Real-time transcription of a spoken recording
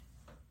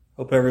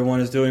Hope everyone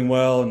is doing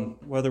well, and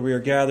whether we are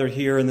gathered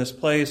here in this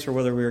place or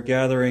whether we are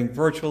gathering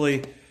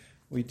virtually,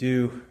 we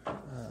do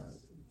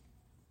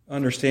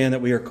understand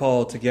that we are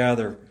called to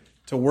gather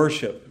to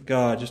worship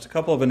God. Just a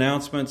couple of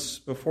announcements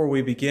before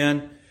we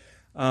begin.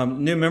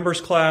 New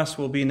members class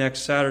will be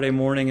next Saturday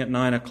morning at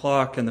 9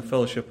 o'clock in the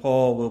fellowship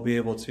hall. We'll be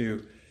able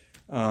to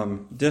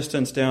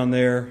distance down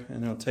there,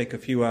 and it'll take a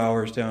few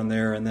hours down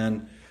there, and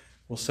then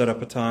we'll set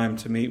up a time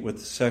to meet with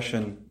the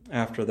session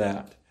after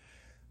that.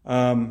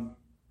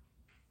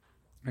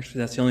 Actually,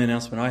 that's the only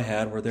announcement I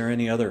had. Were there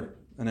any other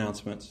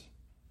announcements?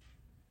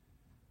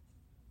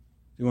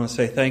 We want to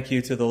say thank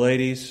you to the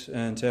ladies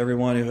and to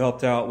everyone who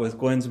helped out with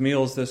Gwen's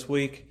meals this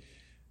week.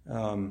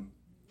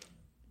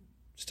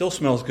 Still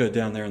smells good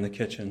down there in the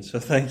kitchen, so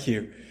thank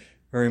you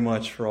very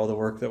much for all the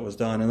work that was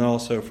done, and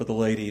also for the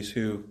ladies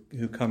who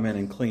come in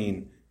and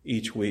clean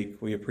each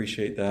week. We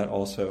appreciate that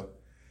also.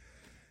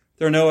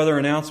 There are no other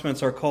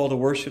announcements. Our call to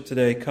worship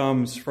today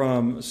comes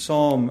from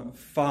Psalm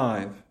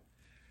 5.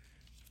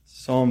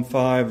 Psalm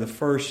 5, the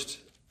first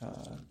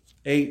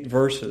 8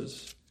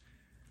 verses.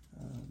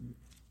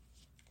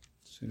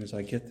 As soon as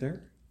I get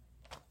there.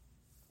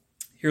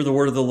 Hear the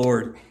word of the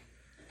Lord.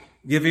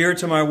 Give ear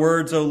to my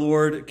words, O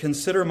Lord.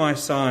 Consider my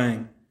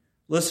sighing.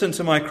 Listen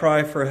to my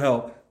cry for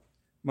help.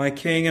 My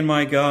King and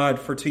my God,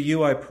 for to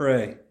you I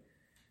pray.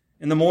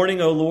 In the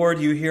morning, O Lord,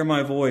 you hear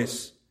my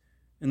voice.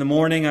 In the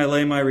morning I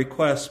lay my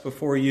requests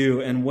before you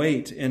and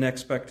wait in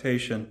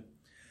expectation.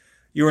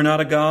 You are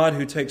not a God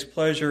who takes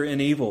pleasure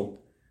in evil.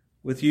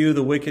 With you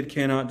the wicked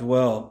cannot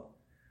dwell.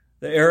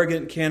 The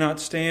arrogant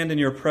cannot stand in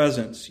your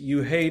presence.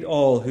 You hate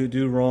all who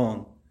do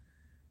wrong.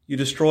 You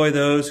destroy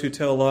those who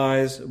tell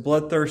lies.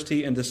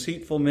 Bloodthirsty and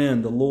deceitful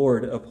men the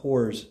Lord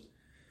abhors.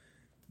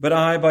 But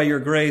I, by your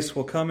grace,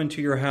 will come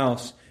into your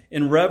house.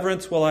 In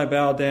reverence will I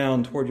bow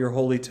down toward your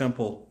holy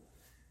temple.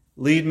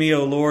 Lead me,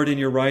 O Lord, in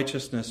your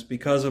righteousness.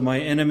 Because of my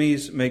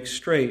enemies, make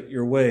straight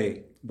your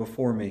way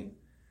before me.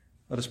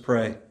 Let us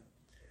pray.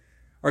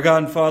 Our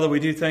God and Father, we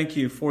do thank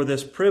you for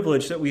this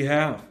privilege that we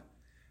have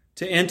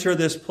to enter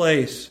this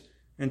place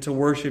and to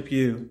worship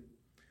you.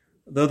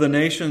 Though the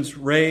nations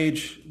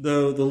rage,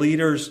 though the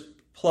leaders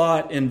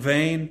plot in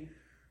vain,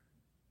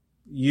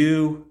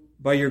 you,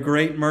 by your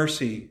great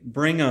mercy,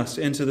 bring us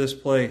into this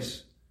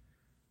place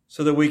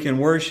so that we can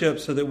worship,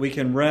 so that we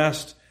can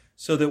rest,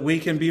 so that we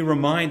can be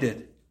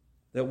reminded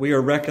that we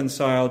are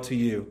reconciled to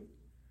you.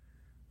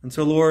 And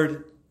so,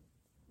 Lord,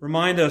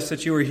 remind us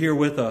that you are here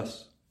with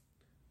us.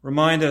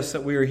 Remind us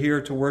that we are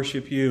here to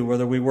worship you,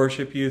 whether we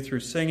worship you through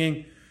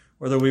singing,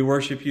 whether we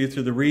worship you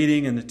through the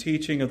reading and the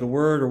teaching of the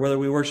word, or whether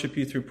we worship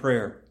you through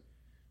prayer,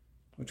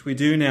 which we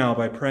do now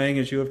by praying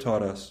as you have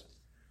taught us.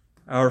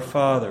 Our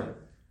Father,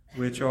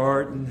 which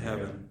art in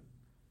heaven,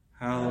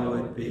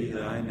 hallowed be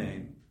thy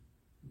name.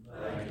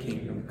 Thy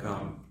kingdom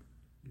come,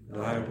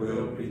 thy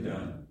will be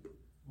done,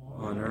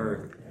 on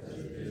earth as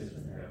it is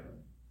in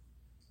heaven.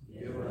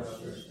 Give us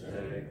this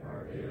day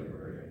our daily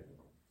bread,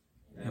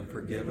 and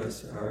forgive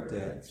us our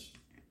debts,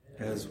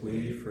 as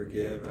we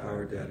forgive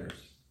our debtors.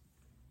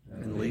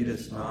 And lead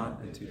us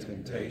not into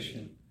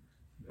temptation,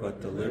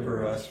 but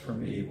deliver us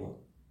from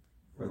evil.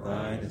 For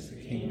thine is the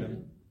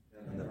kingdom,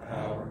 and the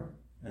power,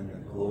 and the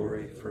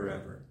glory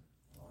forever.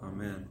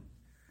 Amen.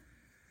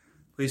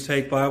 Please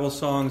take Bible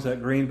songs,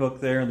 that green book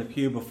there in the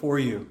pew before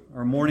you.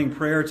 Our morning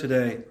prayer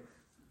today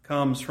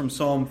comes from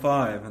Psalm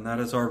 5, and that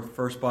is our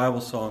first Bible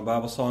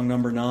song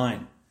number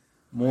 9,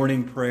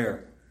 morning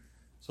prayer.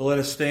 So let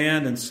us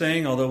stand and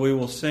sing, although we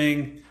will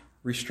sing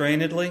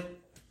restrainedly.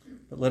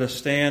 But let us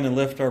stand and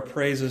lift our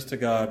praises to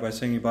God by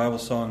singing Bible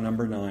song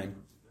number 9.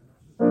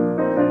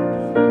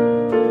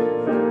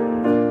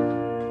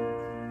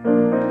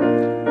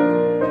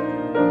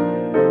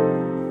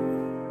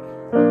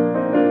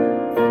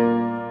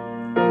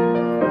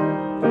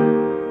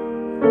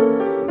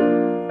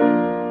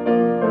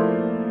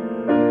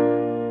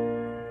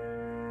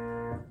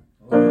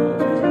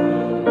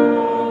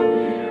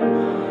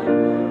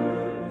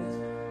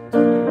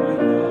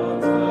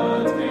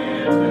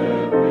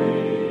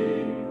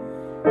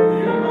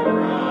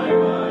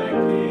 My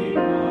King,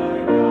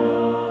 my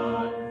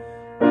God.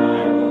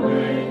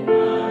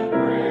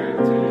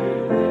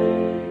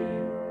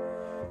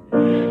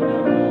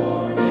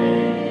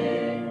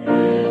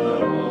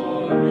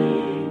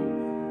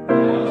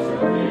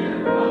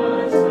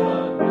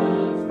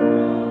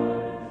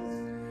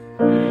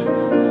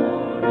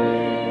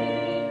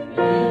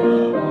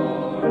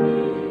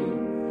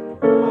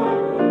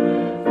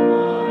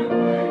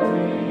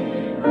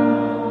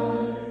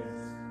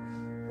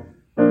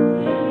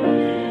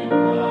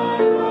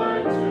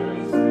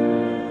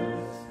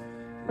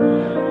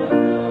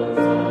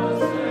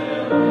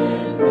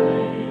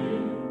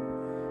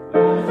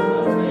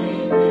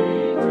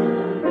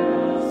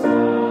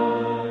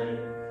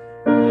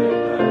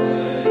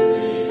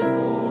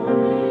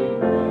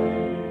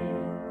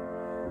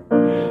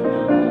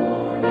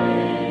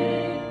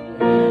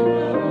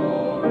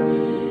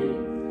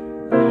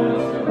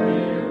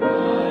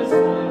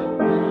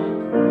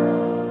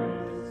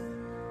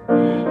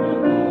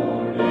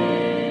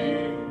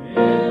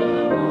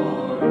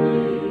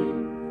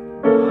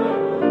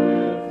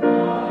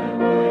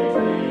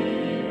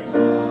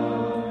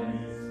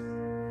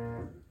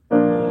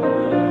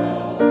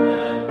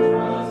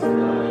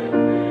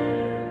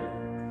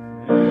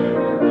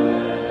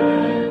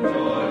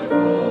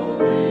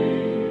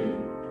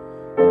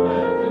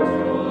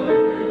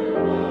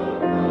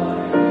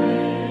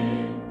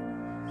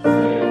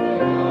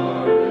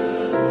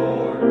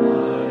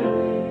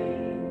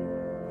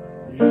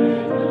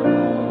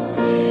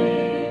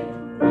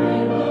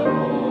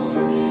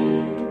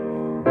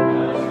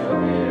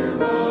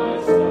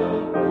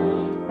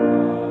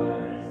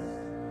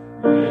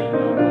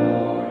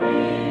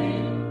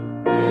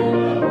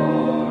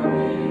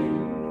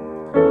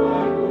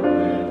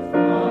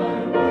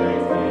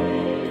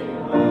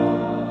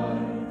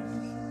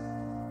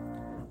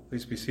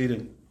 Please be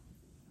seated.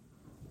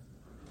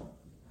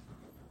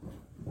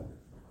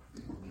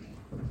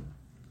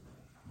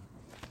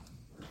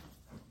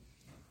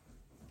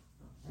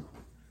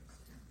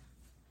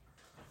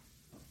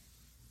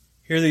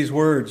 Hear these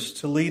words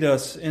to lead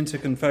us into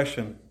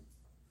confession.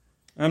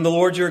 I am the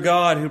Lord your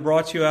God who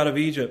brought you out of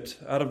Egypt,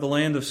 out of the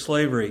land of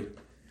slavery.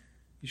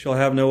 You shall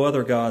have no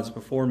other gods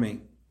before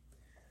me.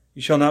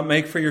 You shall not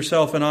make for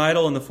yourself an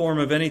idol in the form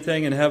of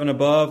anything in heaven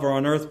above or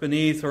on earth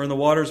beneath or in the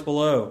waters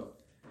below.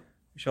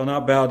 You shall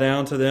not bow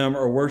down to them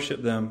or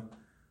worship them.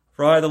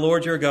 For I, the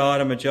Lord your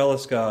God, am a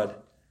jealous God,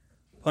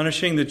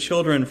 punishing the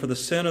children for the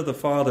sin of the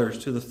fathers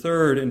to the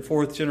third and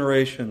fourth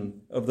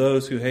generation of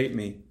those who hate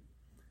me,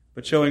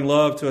 but showing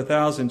love to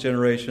 1,000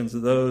 generations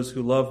of those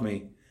who love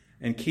me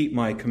and keep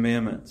my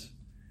commandments.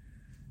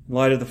 In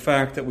light of the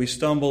fact that we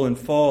stumble and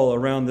fall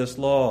around this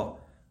law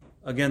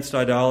against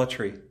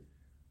idolatry,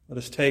 let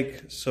us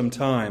take some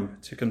time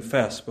to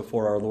confess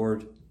before our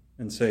Lord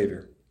and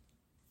Savior.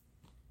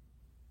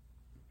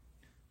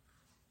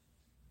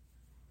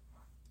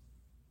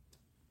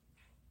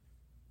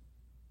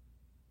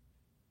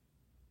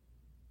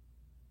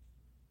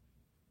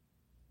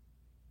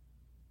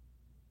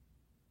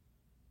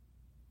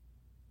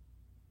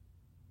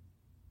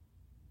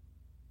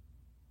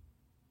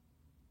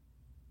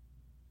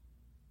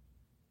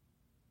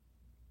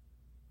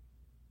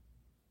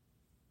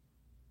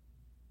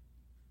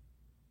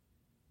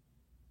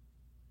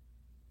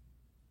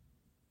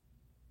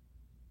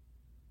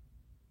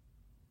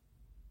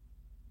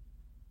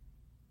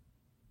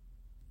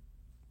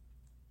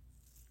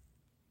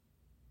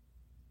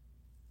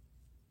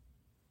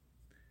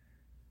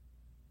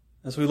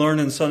 As we learned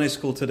in Sunday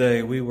school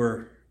today,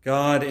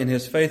 God in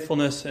His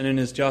faithfulness and in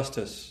His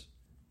justice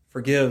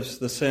forgives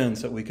the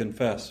sins that we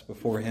confess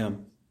before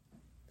Him.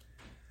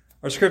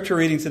 Our scripture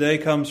reading today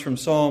comes from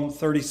Psalm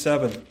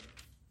 37,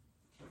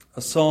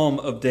 a psalm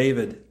of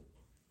David.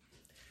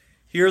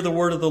 Hear the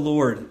word of the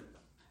Lord.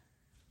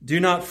 Do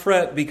not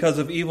fret because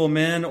of evil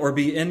men or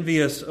be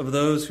envious of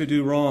those who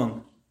do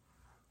wrong.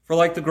 For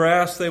like the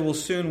grass they will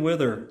soon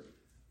wither,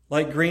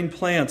 like green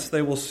plants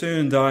they will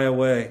soon die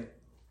away.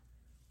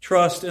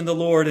 Trust in the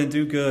Lord and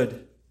do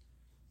good.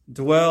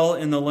 Dwell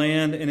in the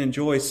land and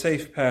enjoy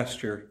safe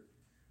pasture.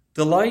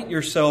 Delight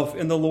yourself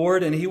in the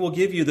Lord, and He will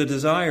give you the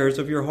desires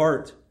of your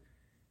heart.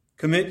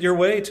 Commit your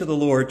way to the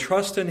Lord.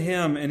 Trust in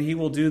Him, and He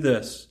will do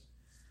this.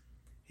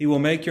 He will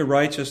make your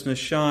righteousness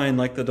shine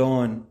like the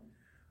dawn,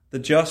 the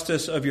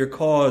justice of your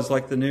cause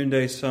like the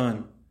noonday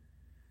sun.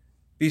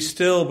 Be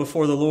still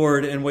before the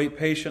Lord and wait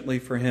patiently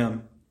for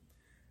Him.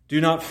 Do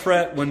not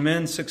fret when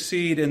men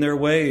succeed in their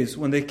ways,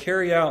 when they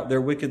carry out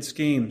their wicked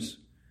schemes.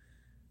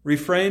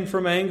 Refrain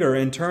from anger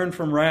and turn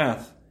from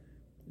wrath.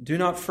 Do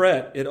not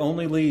fret, it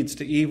only leads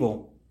to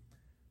evil.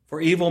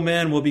 For evil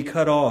men will be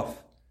cut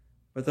off,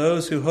 but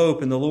those who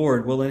hope in the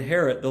Lord will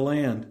inherit the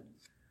land.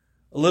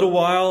 A little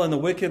while and the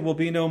wicked will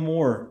be no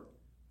more.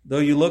 Though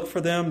you look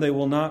for them, they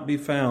will not be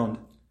found.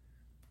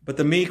 But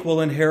the meek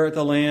will inherit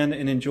the land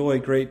and enjoy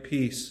great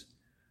peace.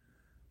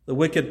 The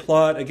wicked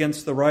plot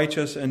against the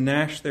righteous and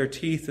gnash their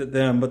teeth at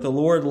them, but the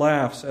Lord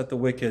laughs at the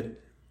wicked,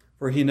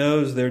 for He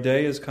knows their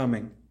day is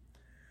coming.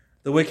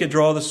 The wicked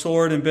draw the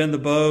sword and bend the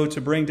bow to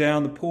bring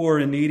down the poor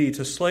and needy,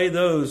 to slay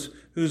those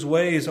whose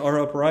ways are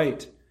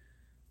upright.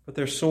 But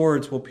their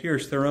swords will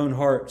pierce their own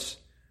hearts,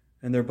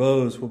 and their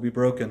bows will be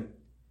broken.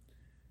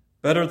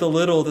 Better the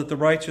little that the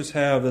righteous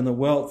have than the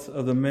wealth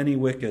of the many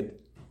wicked.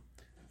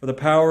 For the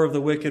power of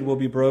the wicked will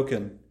be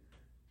broken,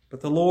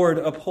 but the Lord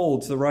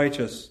upholds the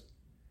righteous.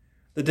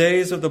 The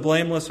days of the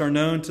blameless are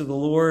known to the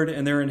Lord,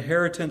 and their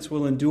inheritance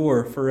will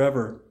endure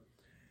forever.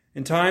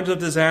 In times of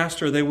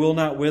disaster they will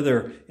not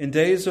wither. In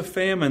days of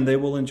famine they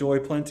will enjoy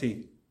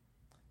plenty.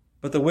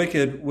 But the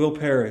wicked will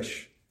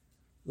perish.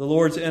 The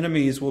Lord's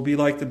enemies will be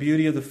like the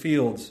beauty of the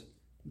fields.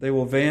 They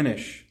will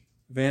vanish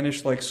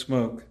like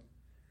smoke.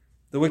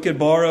 The wicked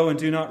borrow and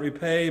do not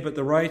repay, but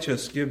the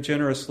righteous give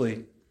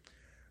generously.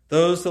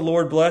 Those the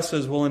Lord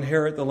blesses will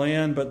inherit the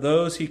land, but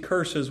those He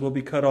curses will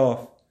be cut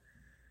off.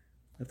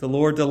 If the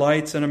Lord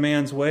delights in a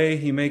man's way,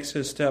 He makes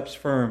his steps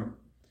firm.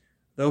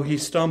 Though he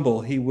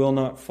stumble, he will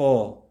not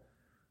fall,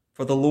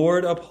 for the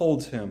Lord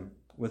upholds him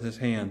with His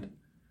hand.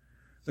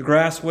 The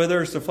grass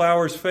withers, the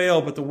flowers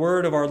fail, but the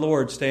word of our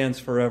Lord stands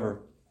forever.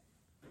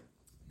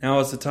 Now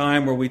is the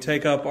time where we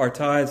take up our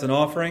tithes and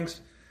offerings,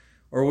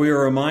 or we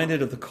are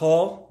reminded of the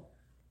call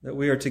that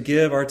we are to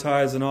give our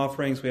tithes and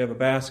offerings. We have a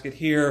basket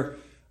here,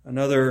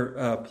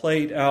 another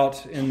plate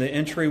out in the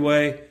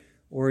entryway,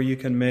 or you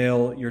can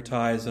mail your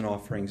tithes and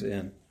offerings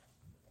in.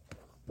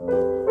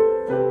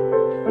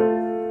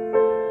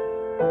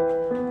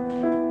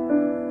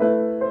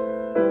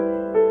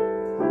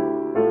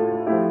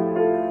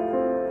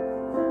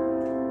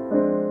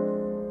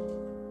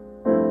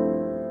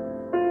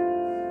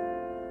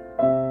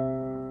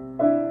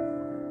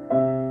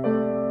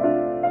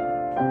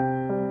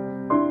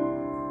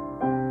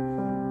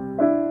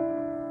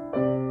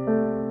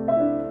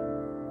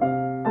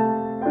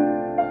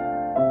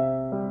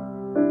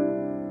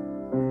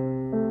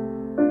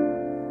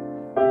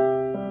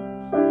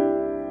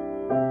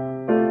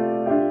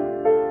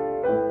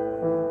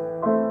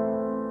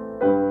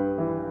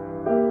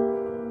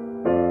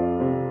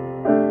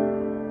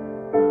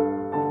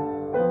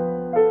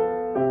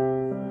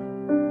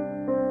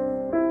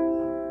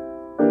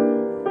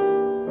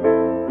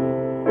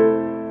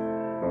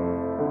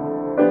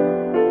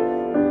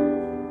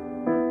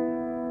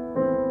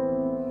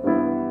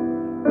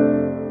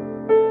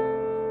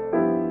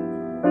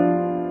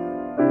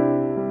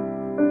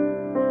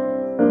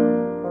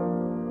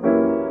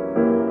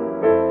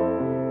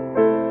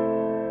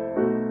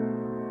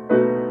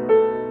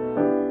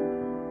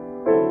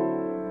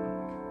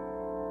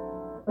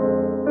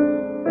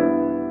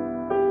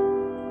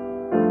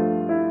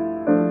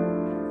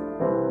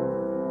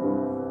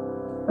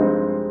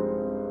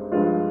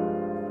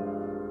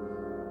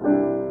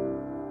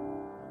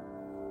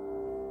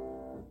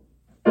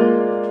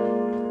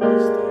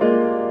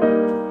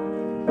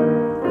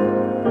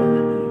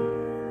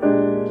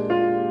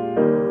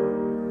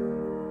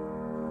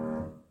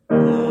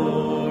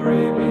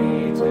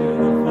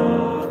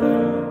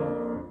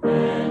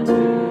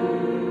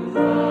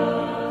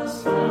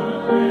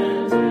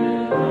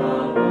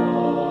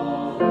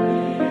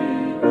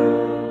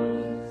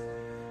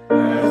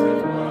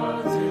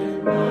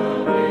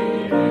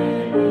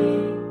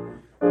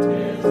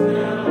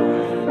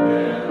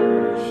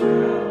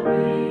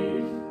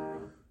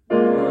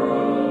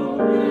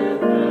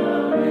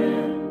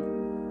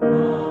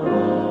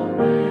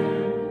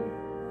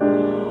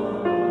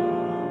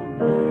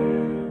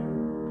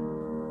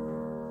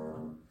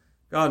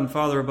 God and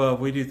Father above,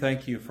 we do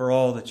thank you for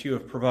all that you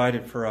have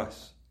provided for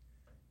us.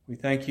 We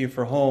thank you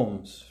for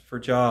homes, for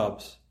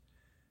jobs,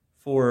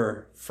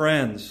 for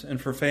friends, and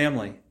for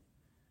family.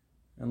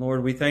 And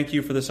Lord, we thank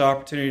you for this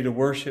opportunity to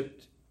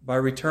worship by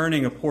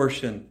returning a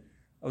portion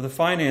of the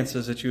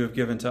finances that you have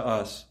given to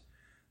us,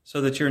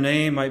 so that your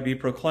name might be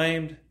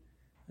proclaimed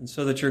and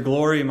so that your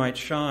glory might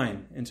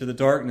shine into the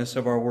darkness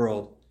of our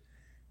world.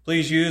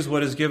 Please use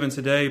what is given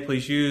today.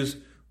 Please use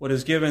what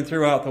is given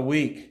throughout the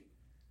week,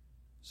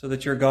 so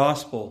that your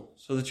gospel,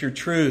 so that your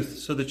truth,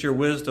 so that your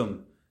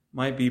wisdom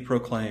might be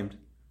proclaimed.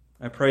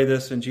 I pray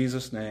this in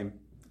Jesus' name.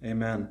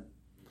 Amen.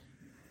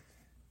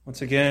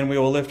 Once again, we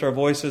will lift our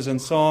voices in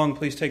song.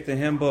 Please take the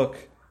hymn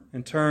book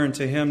and turn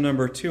to hymn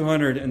number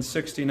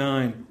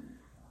 269.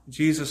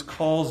 Jesus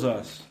calls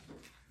us.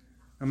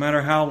 No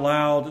matter how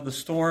loud the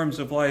storms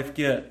of life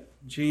get,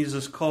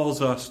 Jesus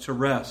calls us to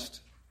rest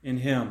in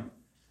Him.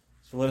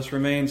 So let us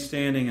remain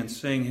standing and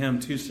sing hymn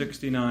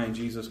 269,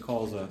 Jesus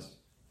Calls Us.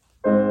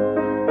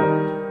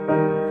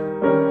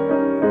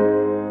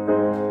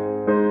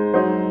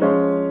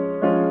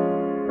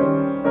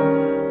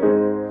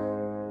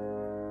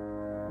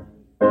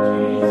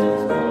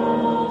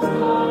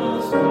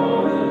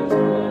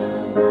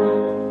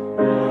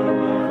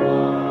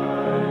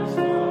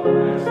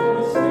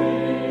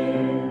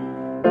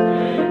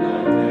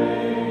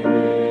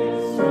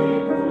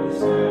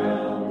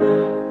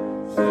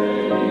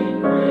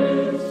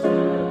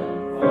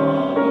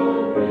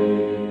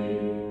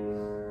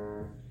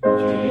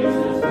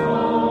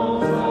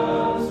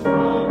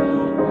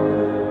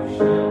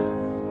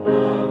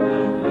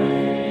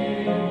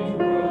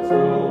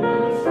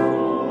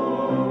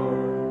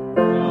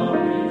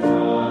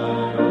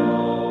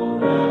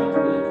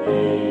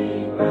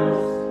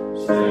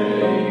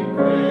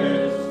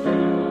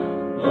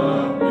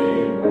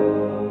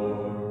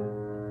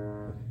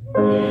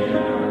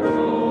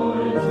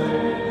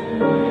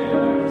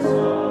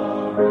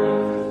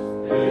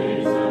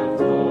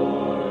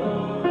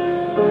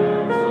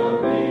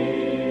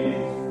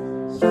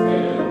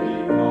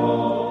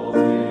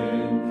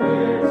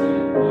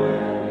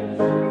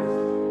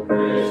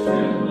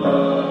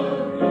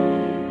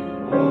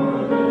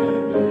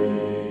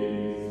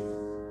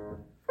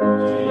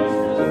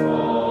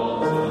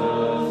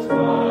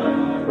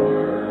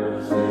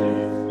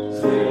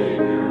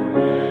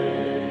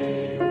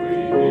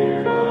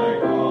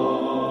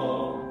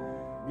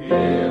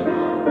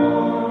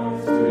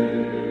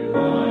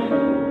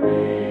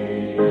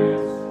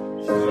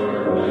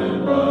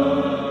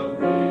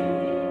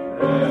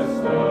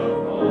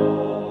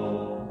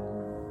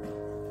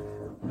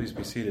 Please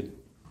be seated.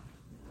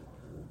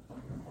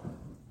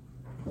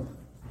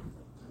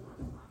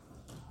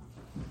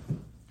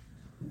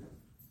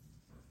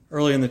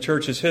 Early in the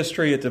church's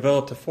history, it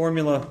developed a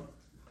formula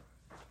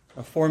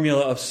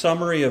of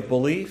summary of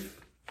belief,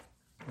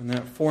 and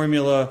that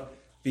formula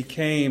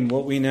became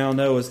what we now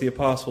know as the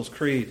Apostles'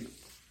 Creed.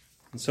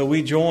 And so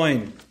we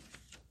join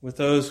with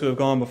those who have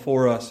gone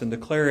before us in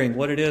declaring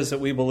what it is that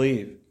we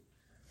believe.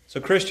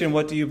 So Christian,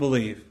 what do you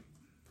believe?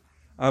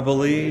 I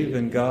believe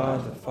in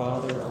God the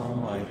Father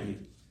Almighty,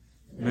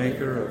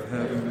 maker of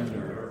heaven and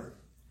earth.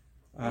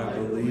 I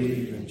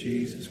believe in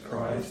Jesus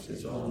Christ,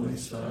 His only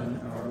Son,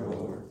 our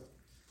Lord,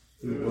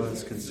 who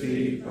was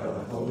conceived by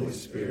the Holy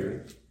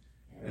Spirit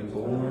and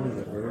born of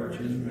the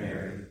Virgin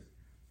Mary.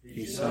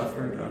 He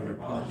suffered under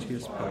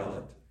Pontius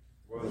Pilate,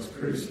 was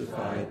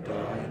crucified,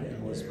 died,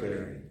 and was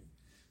buried.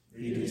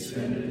 He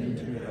descended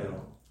into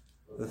hell.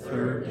 The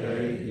third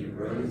day He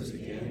rose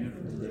again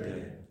from the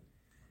dead.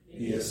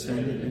 He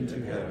ascended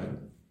into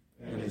heaven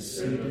and is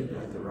seated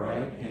at the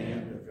right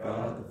hand of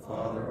God the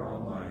Father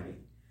Almighty.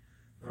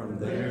 From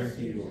there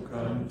He will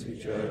come to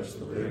judge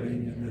the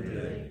living and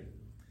the dead.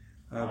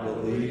 I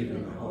believe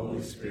in the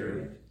Holy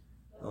Spirit,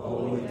 the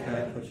Holy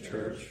Catholic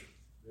Church,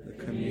 the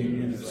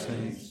communion of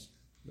saints,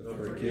 the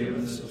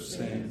forgiveness of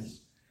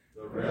sins,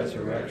 the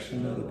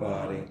resurrection of the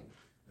body,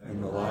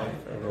 and the life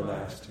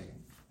everlasting.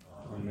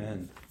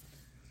 Amen.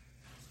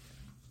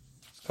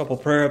 A couple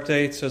prayer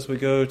updates as we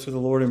go to the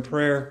Lord in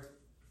prayer.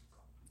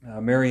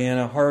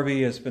 Mariana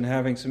Harvey has been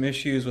having some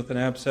issues with an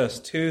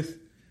abscessed tooth,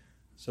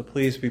 so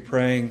please be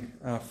praying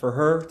for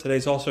her.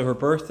 Today's also her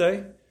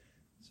birthday,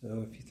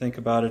 so if you think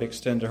about it,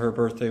 extend to her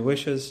birthday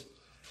wishes.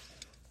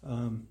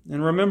 And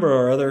remember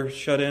our other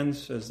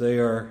shut-ins as they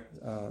are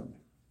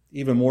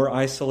even more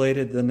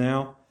isolated than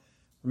now.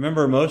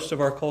 Remember, most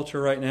of our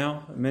culture right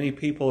now, many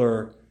people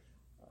are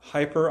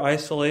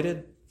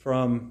hyper-isolated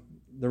from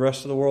the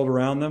rest of the world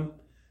around them,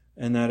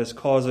 and that is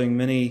causing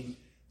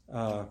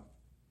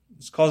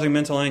it's causing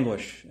mental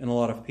anguish in a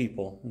lot of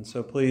people. And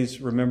so please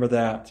remember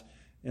that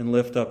and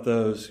lift up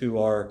those who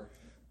are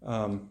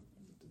kind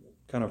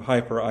of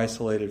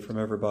hyper-isolated from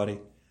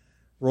everybody.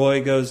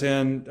 Roy goes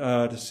in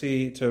to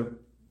see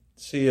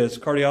his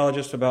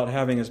cardiologist about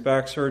having his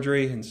back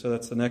surgery, and so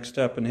that's the next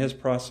step in his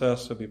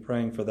process, so be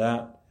praying for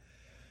that.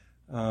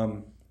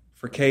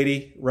 For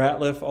Katie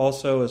Ratliff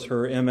also, as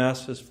her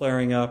MS is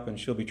flaring up, and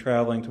she'll be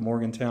traveling to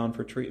Morgantown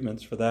for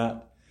treatments for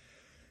that.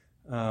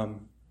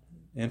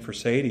 and for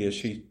Sadie as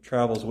she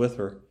travels with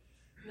her.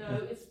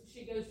 No,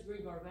 she goes to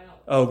Greenbar Valley.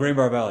 Oh,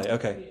 Greenbar Valley.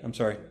 Okay, I'm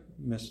sorry.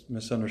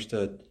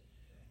 Misunderstood.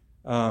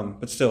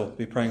 But still,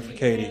 be praying for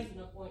Katie. Has an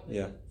appointment,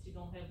 Yeah. but she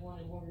don't have one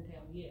in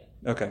Morgantown yet.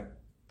 Okay.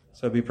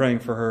 So be praying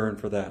for her and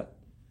for that.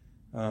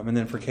 And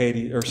then for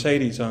Katie or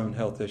Sadie's own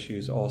health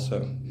issues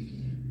also.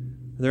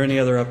 Are there any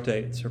other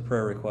updates or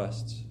prayer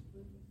requests?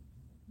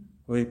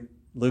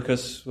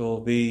 Lucas will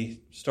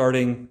be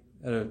starting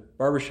at a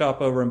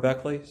barbershop over in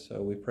Beckley,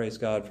 so we praise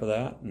God for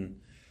that.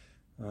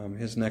 And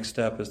his next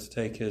step is to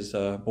take his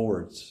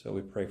boards, so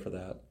we pray for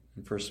that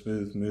and for a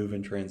smooth move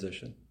and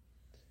transition.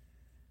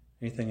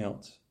 Anything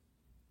else?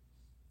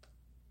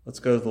 Let's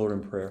go to the Lord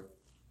in prayer.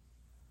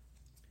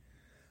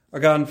 Our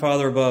God and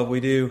Father above,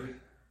 we do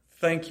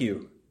thank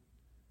you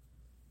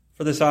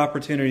for this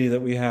opportunity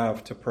that we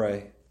have to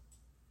pray.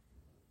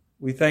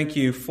 We thank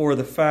you for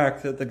the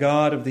fact that the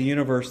God of the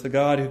universe, the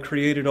God who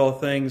created all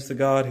things, the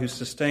God who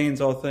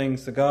sustains all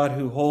things, the God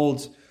who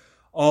holds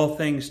all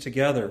things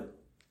together,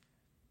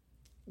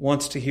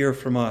 wants to hear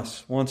from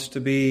us, wants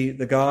to be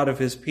the God of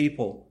his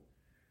people,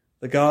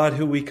 the God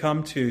who we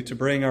come to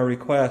bring our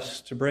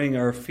requests, to bring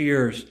our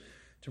fears,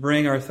 to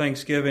bring our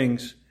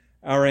thanksgivings,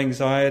 our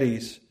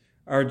anxieties,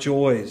 our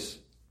joys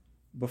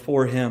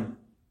before him.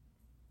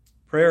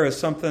 Prayer is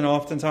something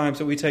oftentimes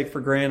that we take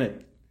for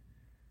granted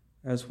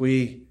as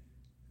we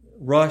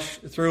rush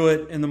through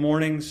it in the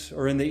mornings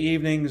or in the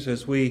evenings,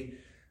 as we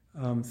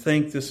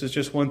think this is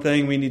just one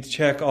thing we need to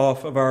check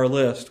off of our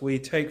list. We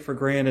take for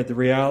granted the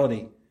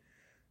reality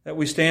that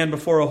we stand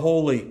before a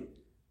holy,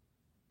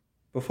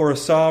 before a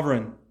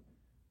sovereign,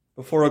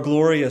 before a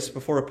glorious,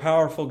 before a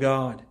powerful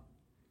God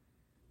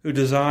who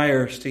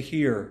desires to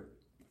hear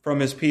from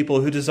his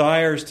people, who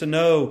desires to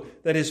know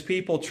that his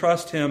people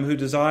trust him, who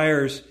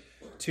desires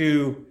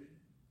to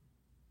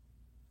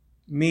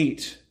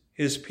meet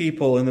his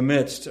people in the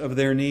midst of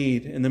their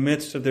need, in the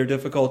midst of their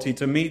difficulty,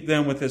 to meet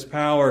them with his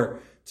power,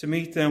 to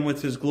meet them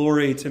with his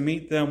glory, to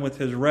meet them with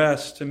his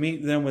rest, to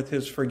meet them with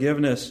his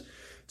forgiveness,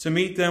 to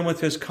meet them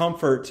with his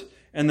comfort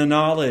and the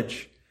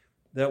knowledge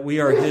that we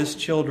are his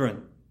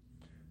children,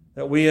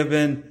 that we have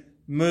been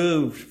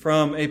moved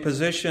from a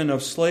position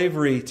of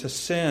slavery to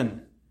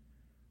sin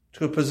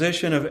to a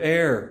position of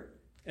heir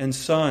and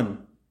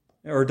son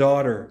or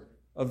daughter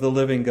of the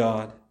living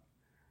God.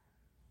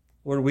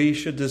 Lord, we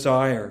should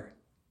desire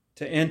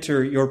to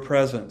enter your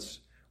presence.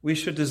 We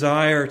should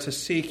desire to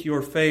seek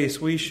your face.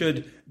 We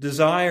should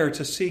desire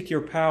to seek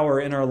your power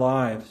in our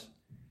lives.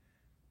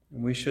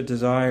 And we should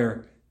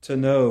desire to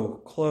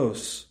know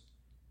close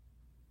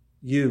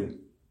you,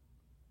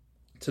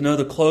 to know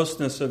the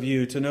closeness of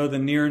you, to know the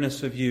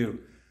nearness of you,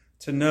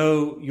 to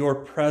know your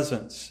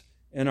presence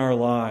in our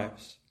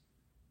lives.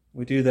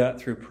 We do that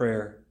through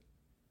prayer.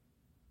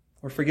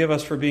 Lord, forgive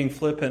us for being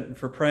flippant and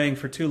for praying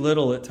for too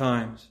little at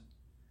times,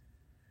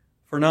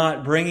 for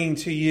not bringing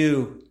to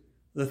you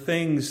the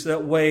things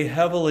that weigh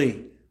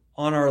heavily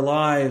on our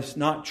lives,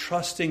 not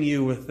trusting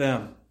you with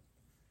them.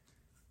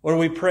 Lord,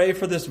 we pray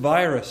for this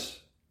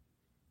virus,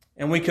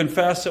 and we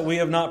confess that we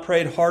have not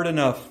prayed hard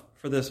enough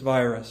for this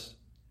virus.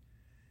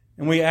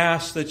 And we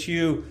ask that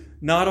you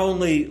not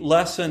only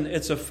lessen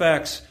its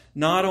effects,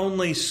 not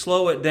only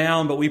slow it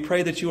down, but we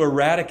pray that you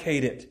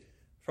eradicate it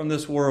from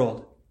this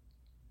world.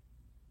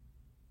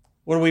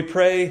 Lord, we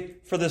pray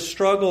for the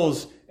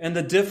struggles and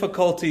the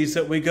difficulties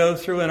that we go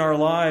through in our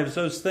lives,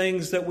 those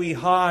things that we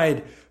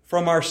hide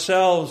from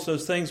ourselves,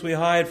 those things we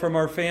hide from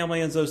our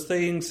family, and those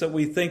things that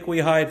we think we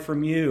hide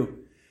from you.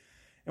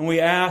 And we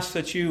ask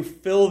that you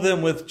fill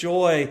them with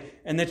joy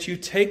and that you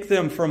take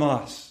them from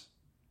us.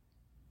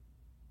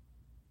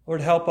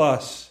 Lord, help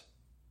us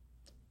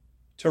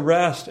to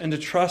rest and to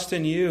trust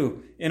in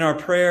you in our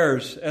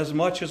prayers as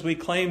much as we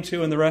claim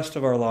to in the rest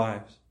of our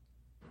lives.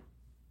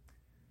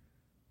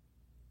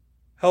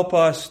 Help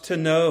us to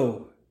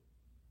know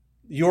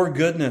your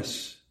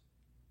goodness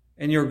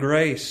and your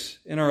grace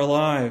in our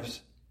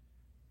lives,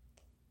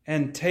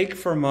 and take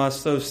from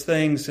us those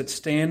things that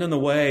stand in the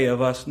way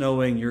of us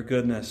knowing your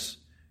goodness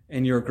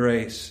and your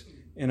grace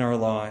in our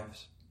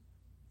lives.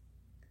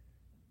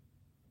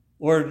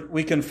 Lord,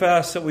 we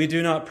confess that we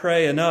do not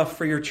pray enough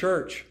for your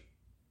church.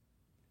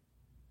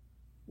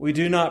 We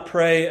do not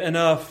pray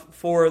enough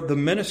for the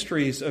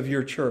ministries of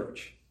your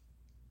church.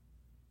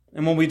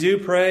 And when we do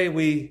pray,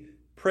 we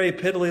pray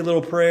piddly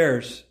little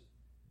prayers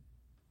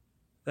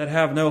that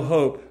have no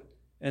hope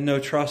and no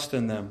trust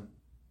in them.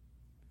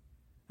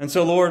 And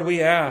so, Lord,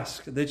 we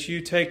ask that you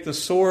take the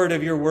sword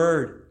of your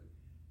word,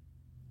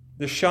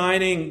 the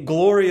shining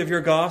glory of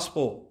your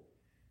gospel,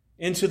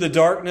 into the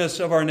darkness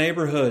of our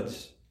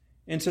neighborhoods,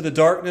 into the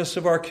darkness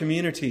of our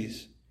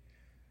communities.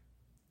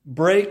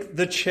 Break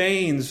the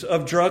chains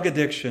of drug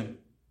addiction.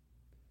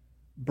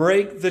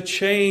 Break the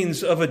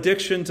chains of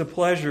addiction to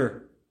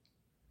pleasure.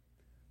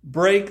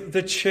 Break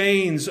the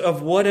chains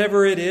of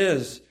whatever it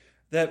is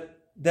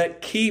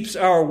that keeps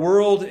our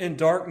world in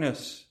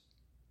darkness.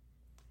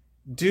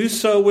 Do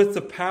so with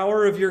the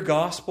power of your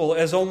gospel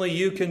as only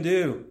you can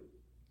do.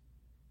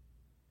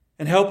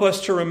 And help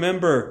us to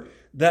remember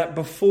that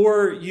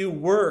before you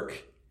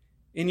work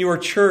in your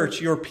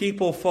church, your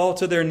people fall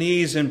to their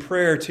knees in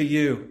prayer to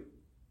you.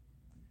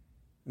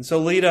 And so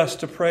lead us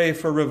to pray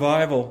for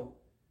revival.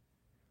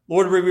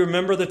 Lord, we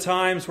remember the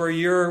times where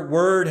your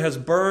word has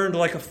burned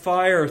like a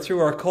fire through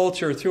our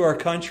culture, through our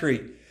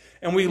country,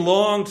 and we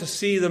long to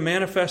see the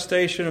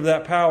manifestation of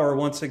that power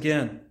once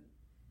again.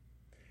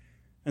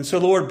 And so,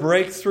 Lord,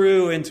 break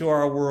through into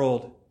our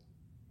world.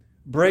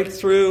 Break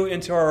through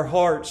into our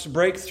hearts.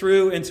 Break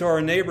through into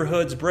our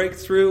neighborhoods. Break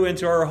through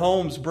into our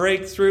homes.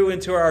 Break through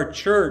into our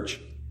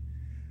church,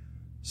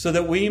 so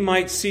that we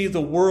might see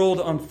the world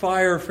on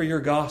fire for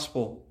your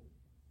gospel,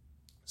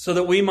 so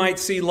that we might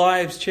see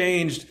lives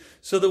changed,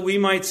 so that we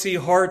might see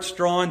hearts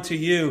drawn to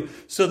you,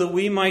 so that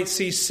we might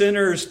see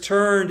sinners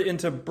turned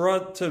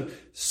into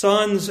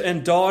sons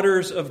and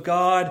daughters of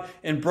God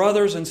and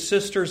brothers and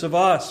sisters of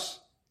us,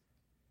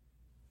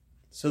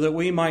 so that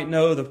we might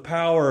know the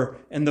power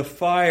and the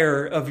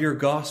fire of your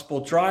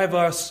gospel. Drive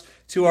us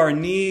to our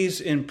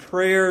knees in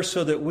prayer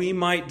so that we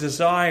might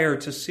desire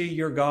to see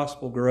your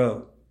gospel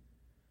grow,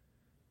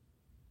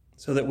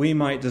 so that we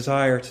might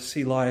desire to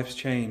see lives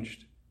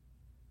changed.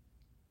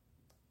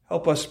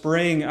 Help us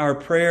bring our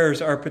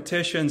prayers, our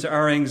petitions,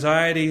 our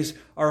anxieties,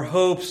 our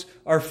hopes,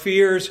 our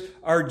fears,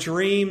 our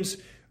dreams,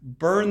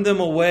 burn them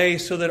away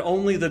so that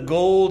only the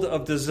gold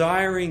of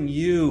desiring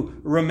you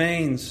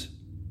remains.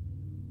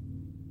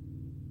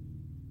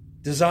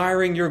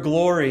 Desiring your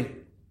glory,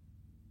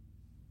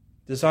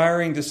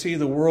 desiring to see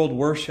the world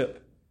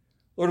worship.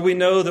 Lord, we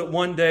know that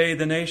one day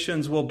the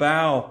nations will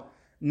bow,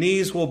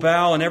 knees will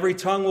bow, and every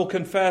tongue will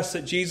confess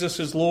that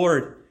Jesus is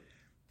Lord.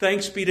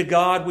 Thanks be to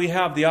God, we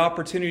have the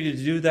opportunity to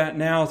do that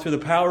now through the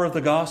power of the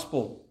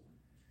gospel.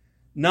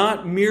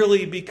 Not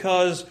merely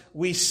because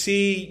we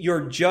see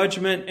your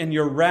judgment and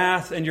your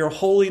wrath and your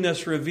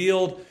holiness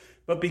revealed,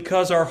 but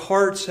because our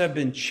hearts have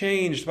been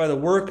changed by the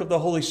work of the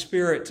Holy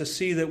Spirit to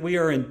see that we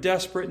are in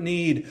desperate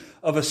need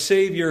of a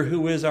Savior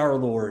who is our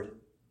Lord.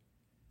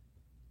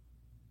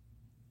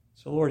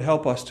 So, Lord,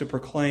 help us to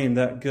proclaim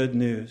that good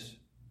news.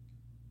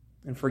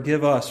 And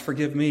forgive us,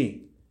 forgive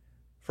me,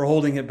 for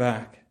holding it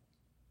back.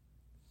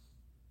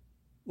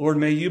 Lord,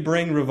 may you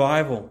bring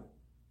revival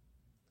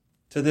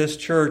to this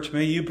church.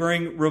 May you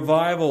bring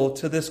revival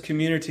to this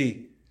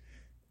community.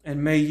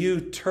 And may you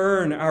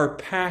turn our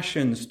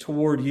passions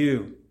toward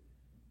you.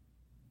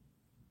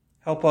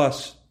 Help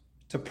us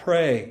to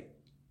pray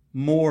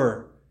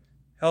more.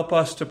 Help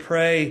us to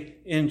pray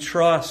in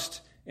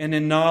trust and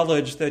in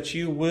knowledge that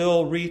you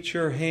will reach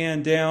your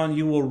hand down,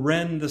 you will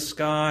rend the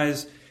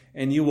skies,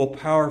 and you will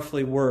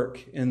powerfully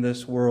work in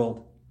this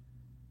world.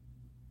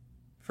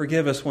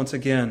 Forgive us once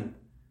again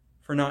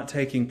for not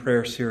taking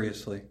prayer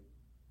seriously,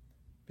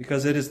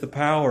 because it is the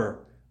power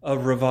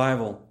of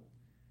revival.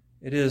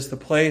 It is the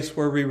place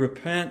where we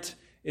repent.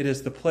 It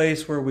is the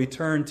place where we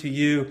turn to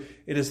you.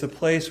 It is the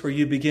place where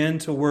you begin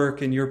to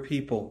work in your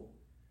people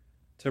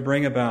to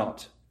bring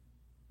about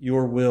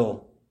your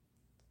will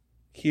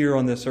here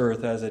on this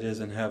earth as it is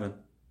in heaven.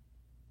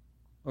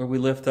 Lord, we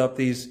lift up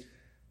these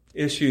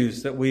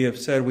issues that we have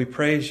said. We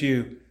praise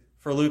you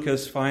for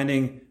Lucas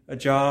finding a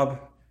job.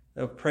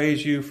 We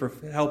praise you for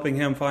helping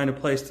him find a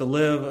place to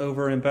live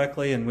over in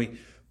Beckley. And we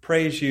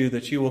praise you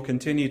that you will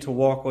continue to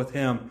walk with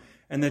him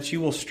and that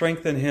you will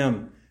strengthen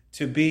him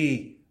to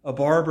be a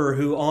barber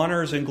who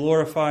honors and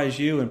glorifies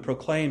you and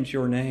proclaims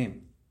your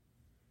name.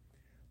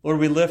 Lord,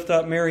 we lift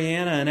up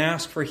Mariana and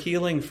ask for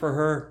healing for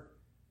her.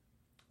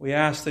 We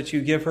ask that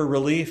you give her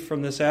relief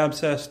from this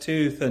abscessed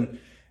tooth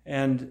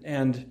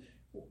and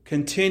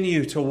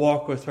continue to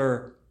walk with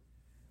her.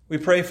 We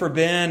pray for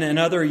Ben and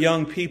other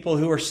young people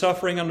who are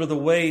suffering under the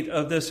weight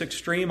of this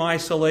extreme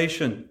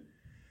isolation.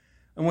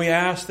 And we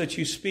ask that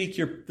you speak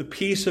the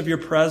peace of your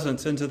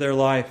presence into their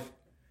life.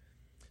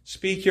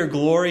 Speak your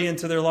glory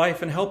into their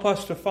life and help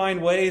us to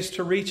find ways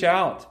to reach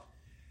out,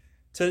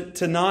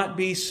 to not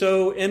be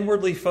so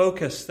inwardly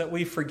focused that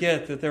we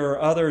forget that there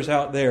are others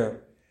out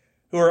there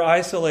who are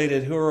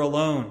isolated, who are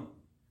alone,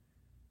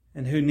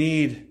 and who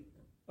need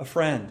a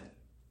friend,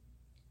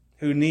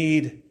 who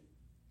need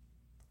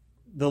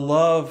the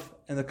love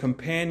and the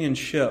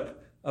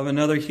companionship of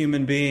another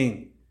human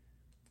being.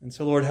 And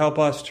so, Lord, help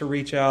us to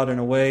reach out in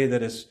a way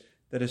that is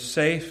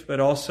safe, but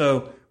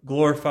also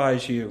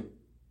glorifies you.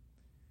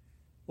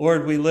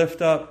 Lord, we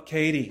lift up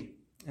Katie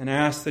and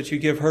ask that you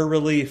give her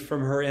relief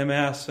from her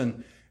MS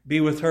and be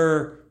with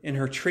her in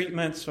her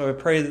treatment. So I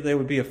pray that they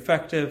would be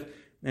effective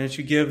and that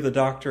you give the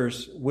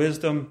doctors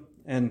wisdom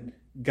and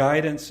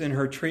guidance in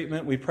her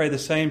treatment. We pray the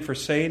same for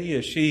Sadie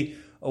as she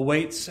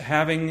awaits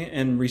having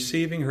and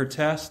receiving her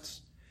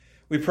tests.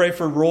 We pray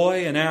for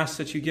Roy and ask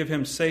that you give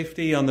him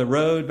safety on the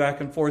road back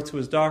and forth to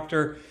his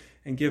doctor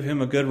and give him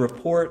a good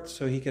report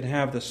so he can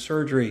have the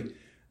surgery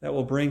that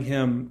will bring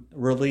him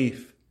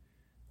relief.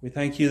 We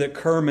thank you that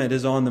Kermit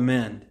is on the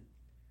mend.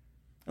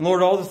 And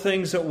Lord, all the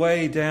things that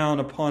weigh down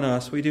upon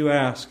us, we do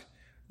ask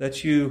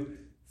that you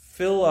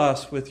fill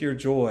us with your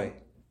joy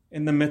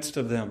in the midst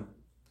of them.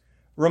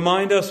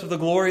 Remind us of the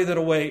glory that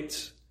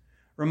awaits.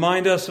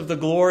 Remind us of the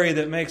glory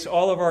that makes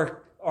all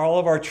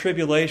of our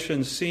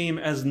tribulations seem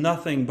as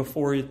nothing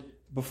before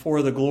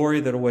before the glory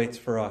that awaits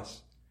for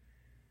us.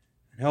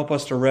 And help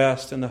us to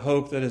rest in the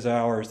hope that is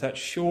ours, that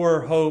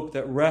sure hope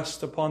that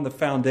rests upon the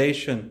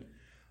foundation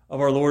of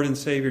our Lord and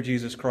Savior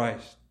Jesus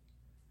Christ.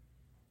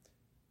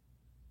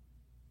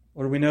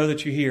 Lord, we know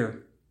that you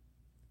hear.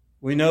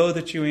 We know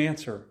that you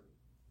answer.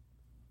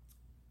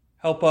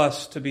 Help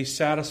us to be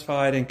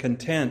satisfied and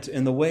content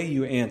in the way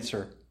you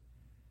answer,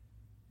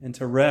 and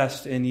to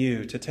rest in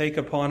you, to take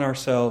upon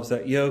ourselves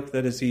that yoke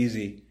that is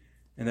easy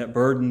and that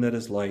burden that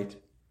is light.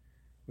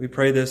 We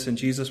pray this in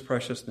Jesus'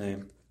 precious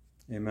name.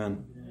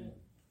 Amen. Amen.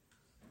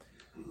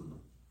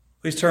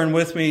 Please turn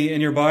with me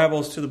in your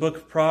Bibles to the book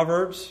of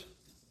Proverbs.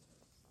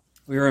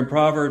 We are in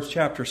Proverbs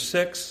chapter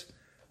 6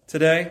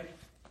 today.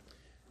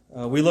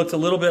 We looked a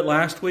little bit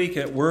last week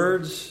at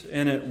words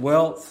and at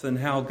wealth and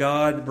how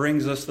God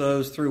brings us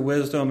those through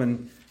wisdom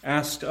and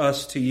asked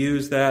us to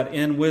use that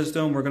in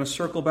wisdom. We're going to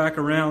circle back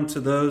around to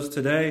those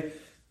today,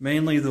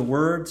 mainly the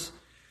words.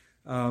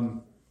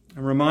 I'm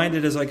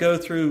reminded as I go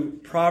through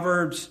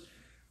Proverbs,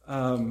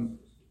 the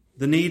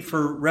need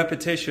for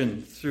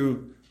repetition,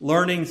 through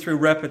learning through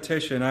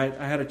repetition. I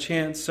had a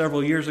chance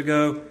several years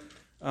ago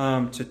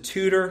to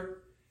tutor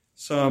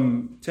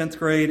some 10th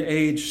grade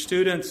age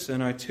students,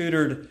 and I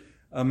tutored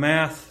a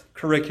math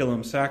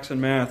curriculum,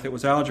 Saxon Math. It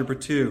was Algebra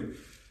 2.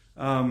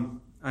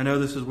 I know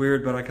this is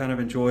weird, but I kind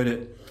of enjoyed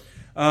it.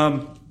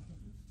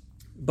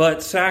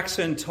 But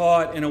Saxon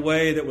taught in a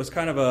way that was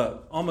kind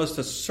of almost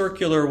a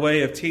circular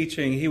way of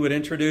teaching. He would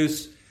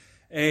introduce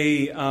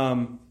a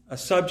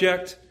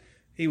subject,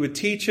 he would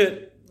teach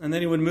it, and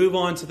then he would move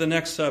on to the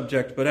next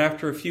subject. But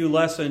after a few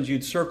lessons,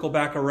 you'd circle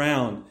back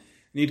around.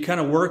 And you'd kind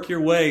of work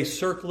your way,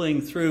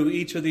 circling through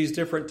each of these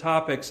different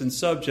topics and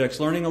subjects,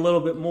 learning a little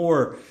bit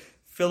more,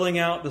 filling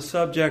out the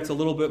subject a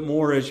little bit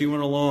more as you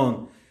went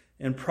along.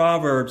 And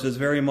Proverbs is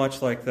very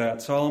much like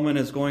that. Solomon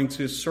is going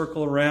to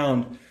circle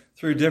around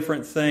through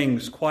different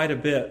things quite a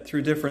bit,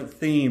 through different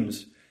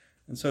themes.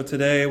 And so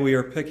today we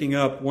are picking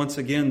up once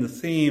again the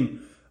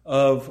theme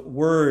of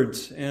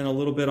words and a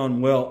little bit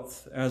on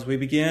wealth as we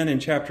begin in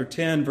chapter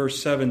 10,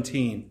 verse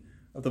 17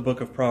 of the book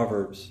of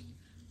Proverbs.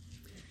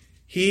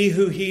 He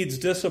who heeds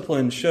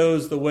discipline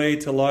shows the way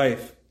to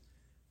life,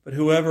 but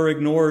whoever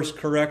ignores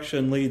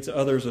correction leads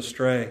others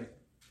astray.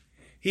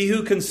 He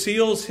who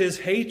conceals his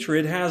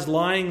hatred has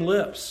lying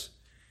lips,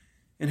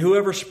 and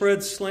whoever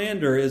spreads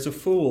slander is a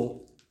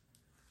fool.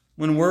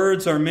 When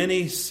words are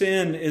many,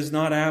 sin is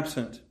not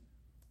absent,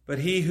 but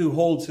he who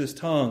holds his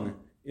tongue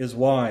is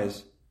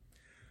wise.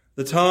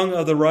 The tongue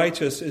of the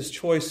righteous is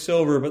choice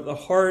silver, but the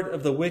heart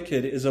of the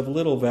wicked is of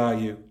little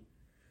value.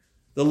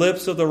 The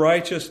lips of the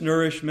righteous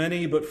nourish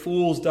many, but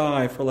fools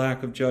die for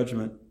lack of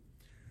judgment.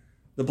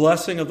 The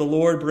blessing of the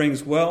Lord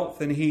brings wealth,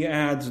 and he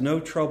adds no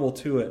trouble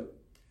to it.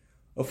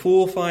 A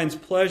fool finds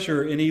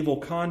pleasure in evil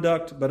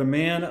conduct, but a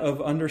man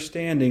of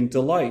understanding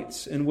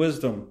delights in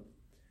wisdom.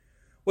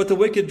 What the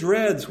wicked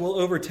dreads will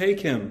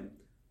overtake him.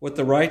 What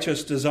the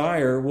righteous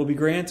desire will be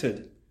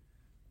granted.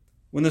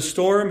 When the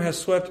storm has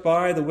swept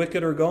by, the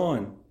wicked are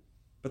gone,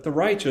 but the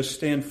righteous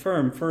stand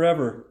firm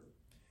forever.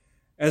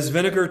 As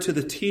vinegar to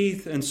the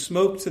teeth and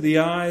smoke to the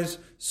eyes,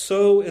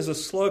 so is a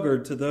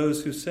sluggard to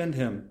those who send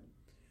him.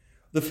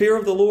 The fear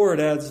of the Lord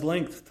adds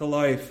length to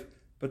life,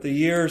 but the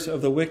years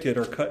of the wicked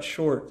are cut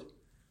short.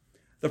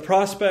 The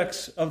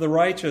prospects of the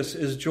righteous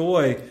is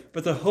joy,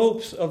 but the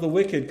hopes of the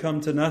wicked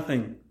come to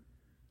nothing.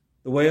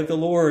 The way of the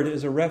Lord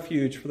is a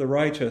refuge for the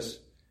righteous,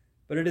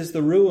 but it is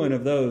the ruin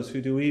of those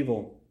who do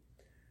evil.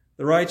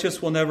 The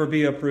righteous will never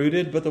be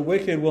uprooted, but the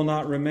wicked will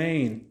not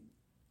remain.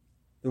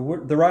 The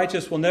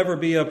righteous will never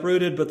be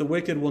uprooted, but the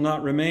wicked will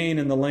not remain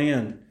in the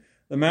land.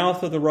 The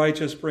mouth of the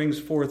righteous brings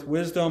forth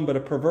wisdom, but a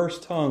perverse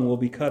tongue will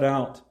be cut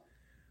out.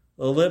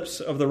 The lips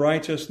of the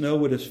righteous know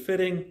what is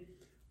fitting,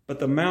 but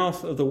the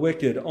mouth of the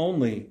wicked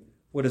only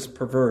what is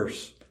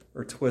perverse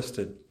or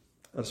twisted.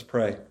 Let us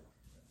pray.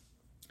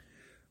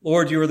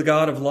 Lord, you are the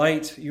God of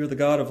light. You are the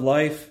God of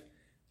life.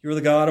 You are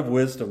the God of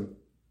wisdom.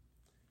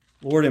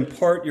 Lord,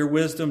 impart your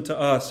wisdom to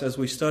us as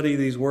we study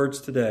these words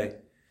today.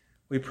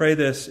 We pray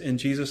this in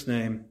Jesus'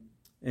 name.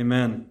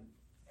 Amen.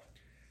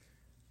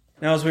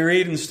 Now, as we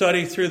read and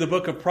study through the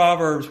book of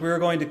Proverbs, we are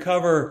going to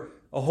cover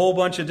a whole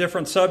bunch of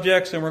different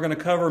subjects, and we're going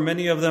to cover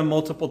many of them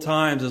multiple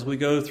times as we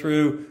go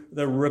through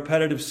the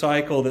repetitive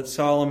cycle that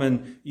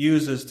Solomon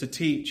uses to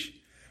teach.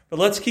 But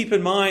let's keep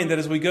in mind that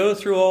as we go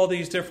through all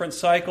these different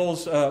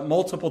cycles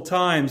multiple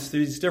times,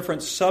 these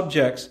different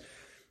subjects,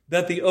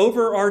 that the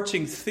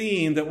overarching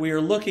theme that we are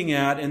looking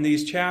at in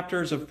these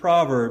chapters of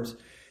Proverbs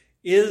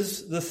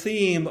is the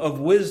theme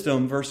of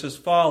wisdom versus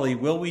folly.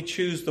 Will we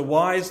choose the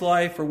wise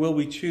life or will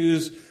we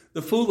choose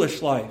the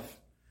foolish life?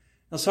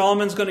 Now,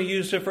 Solomon's going to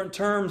use different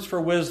terms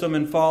for wisdom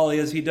and folly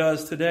as he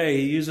does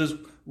today. He uses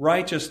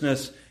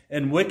righteousness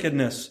and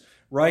wickedness.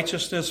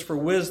 Righteousness for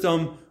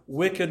wisdom,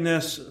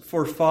 wickedness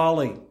for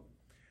folly.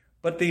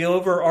 But the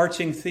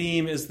overarching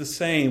theme is the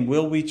same.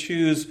 Will we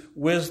choose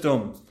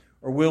wisdom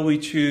or will we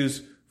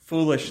choose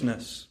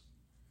foolishness?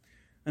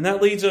 And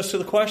that leads us to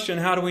the question,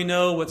 how do we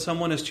know what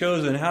someone has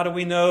chosen? How do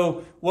we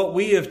know what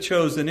we have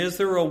chosen? Is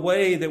there a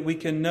way that we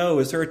can know?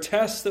 Is there a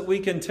test that we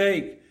can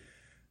take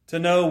to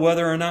know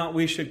whether or not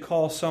we should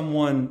call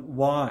someone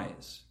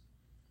wise?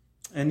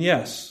 And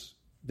yes,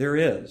 there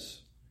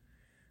is.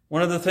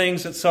 One of the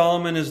things that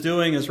Solomon is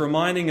doing is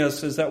reminding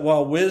us is that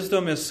while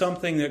wisdom is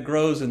something that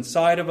grows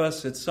inside of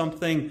us, it's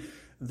something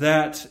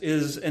that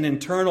is an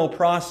internal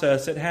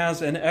process, it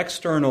has an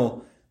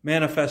external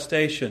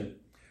manifestation,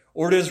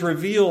 or it is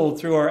revealed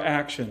through our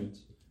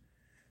actions.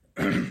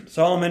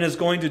 Solomon is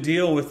going to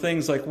deal with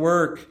things like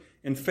work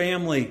and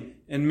family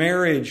and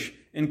marriage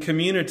and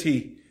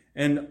community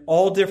and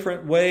all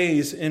different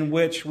ways in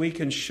which we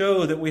can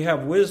show that we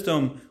have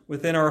wisdom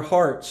within our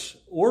hearts,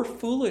 or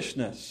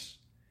foolishness,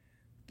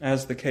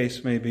 as the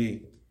case may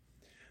be.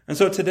 And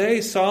so today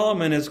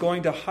Solomon is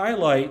going to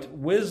highlight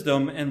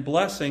wisdom and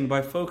blessing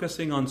by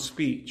focusing on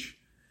speech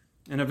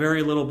and a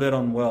very little bit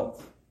on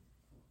wealth.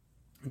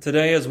 And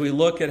today, as we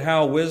look at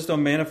how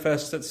wisdom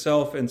manifests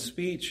itself in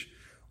speech,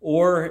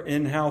 or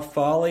in how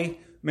folly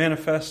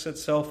manifests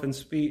itself in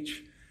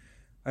speech,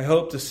 I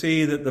hope to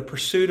see that the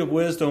pursuit of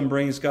wisdom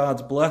brings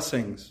God's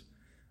blessings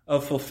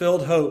of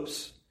fulfilled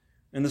hopes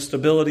and the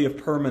stability of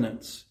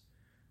permanence.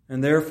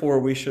 And therefore,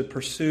 we should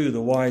pursue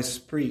the wise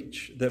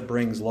speech that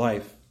brings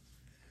life.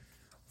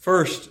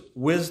 First,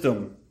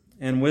 wisdom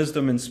and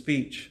wisdom in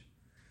speech.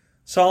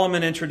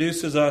 Solomon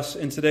introduces us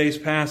in today's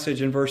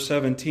passage in verse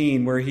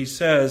 17, where he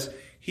says,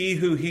 "He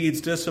who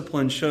heeds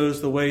discipline shows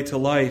the way to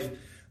life,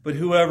 but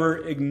whoever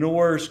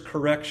ignores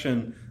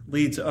correction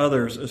leads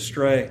others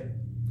astray."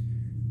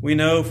 We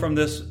know from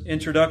this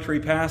introductory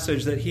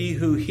passage that he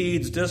who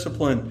heeds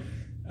discipline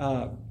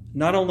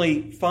not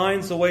only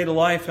finds the way to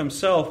life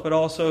himself, but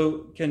also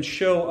can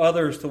show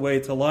others the way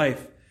to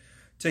life.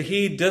 To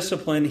heed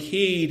discipline,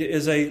 heed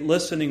is a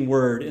listening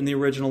word in the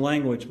original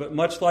language, but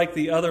much like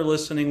the other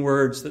listening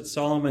words that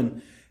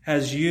Solomon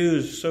has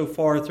used so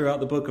far throughout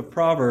the book of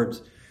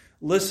Proverbs,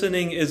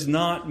 listening is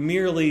not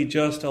merely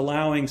just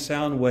allowing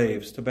sound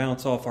waves to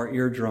bounce off our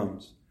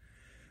eardrums.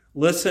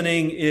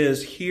 Listening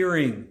is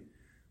hearing,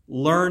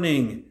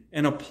 learning,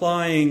 and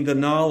applying the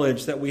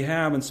knowledge that we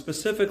have. And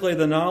specifically,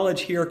 the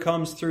knowledge here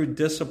comes through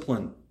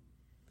discipline.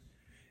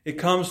 It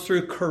comes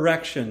through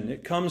correction.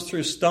 It comes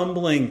through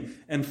stumbling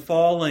and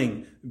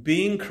falling,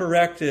 being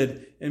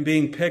corrected and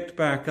being picked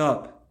back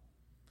up.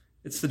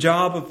 It's the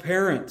job of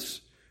parents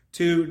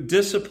to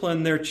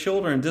discipline their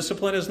children.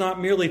 Discipline is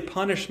not merely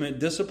punishment.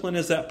 Discipline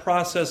is that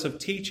process of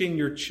teaching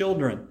your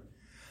children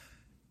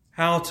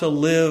how to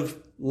live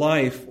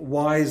life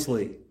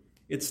wisely.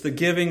 It's the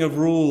giving of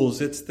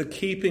rules. It's the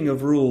keeping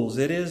of rules.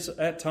 It is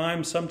at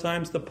times,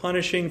 sometimes the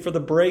punishing for the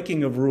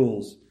breaking of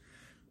rules.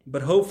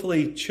 But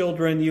hopefully,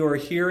 children, you are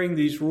hearing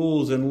these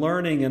rules and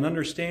learning and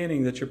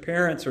understanding that your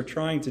parents are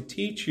trying to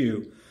teach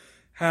you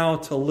how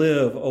to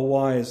live a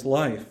wise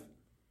life.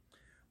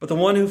 But the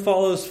one who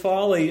follows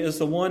folly is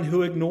the one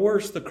who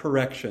ignores the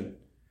correction.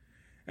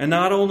 And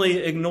not only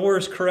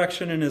ignores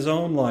correction in his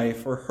own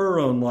life or her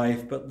own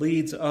life, but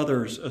leads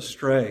others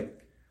astray.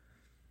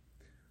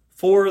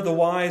 For the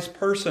wise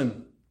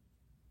person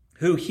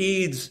who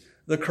heeds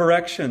the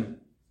correction,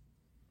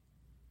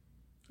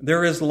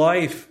 there is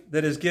life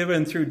that is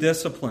given through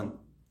discipline.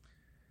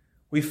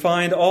 We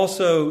find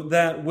also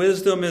that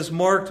wisdom is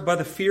marked by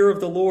the fear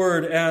of the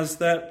Lord, as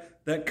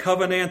that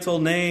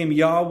covenantal name,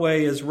 Yahweh,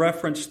 is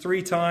referenced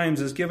 3 times,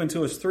 is given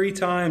to us 3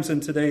 times in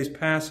today's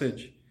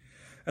passage.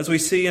 As we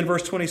see in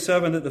verse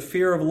 27 that the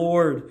fear of the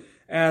Lord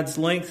adds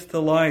length to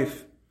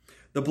life.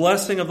 The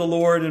blessing of the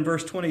Lord in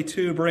verse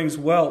 22 brings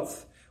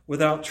wealth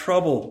without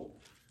trouble.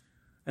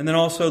 And then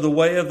also the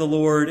way of the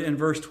Lord in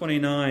verse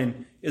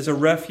 29 is a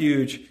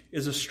refuge,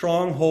 is a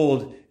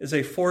stronghold, is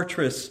a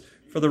fortress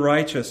for the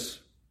righteous.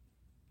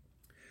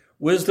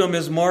 Wisdom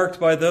is marked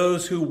by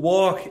those who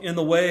walk in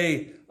the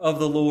way of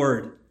the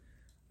Lord.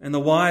 And the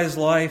wise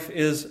life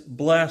is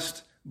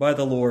blessed by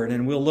the Lord.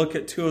 And we'll look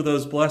at 2 of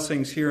those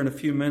blessings here in a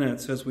few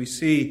minutes as we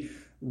see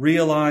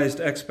realized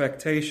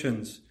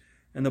expectations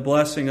and the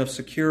blessing of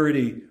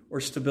security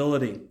or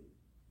stability.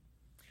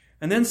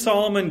 And then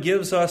Solomon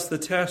gives us the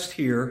test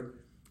here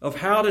of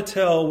how to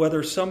tell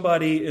whether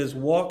somebody is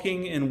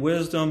walking in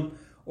wisdom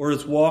or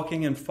is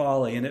walking in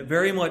folly. And it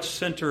very much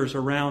centers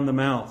around the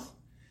mouth,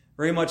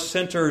 very much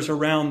centers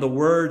around the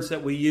words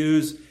that we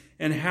use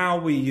and how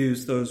we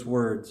use those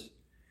words.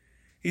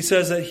 He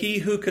says that he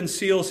who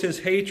conceals his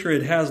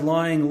hatred has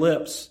lying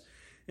lips,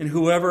 and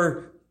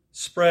whoever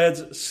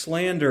spreads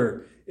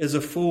slander is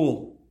a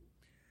fool.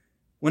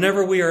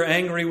 Whenever we are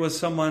angry with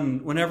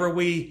someone, whenever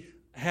we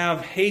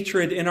have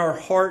hatred in our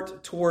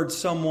heart towards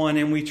someone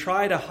and we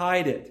try to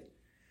hide it,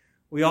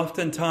 we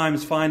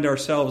oftentimes find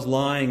ourselves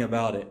lying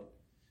about it.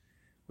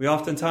 We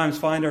oftentimes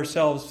find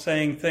ourselves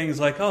saying things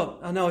like, oh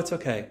no, it's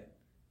okay.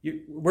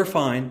 We're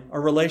fine.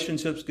 Our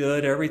relationship's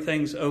good.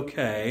 Everything's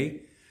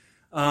okay.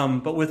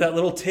 But with that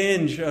little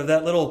tinge of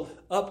that little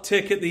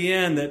uptick at the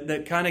end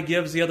that kind of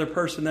gives the other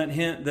person that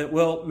hint that,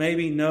 well,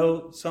 maybe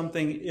no,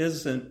 something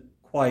isn't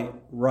quite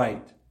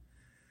right.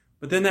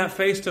 But then that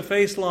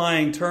face-to-face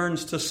lying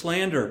turns to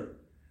slander.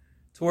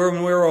 To where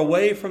when we're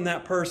away from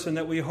that person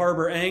that we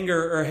harbor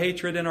anger or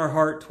hatred in our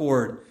heart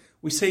toward.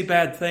 We say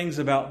bad things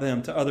about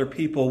them to other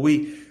people.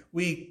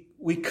 We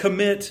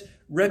commit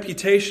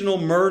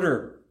reputational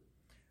murder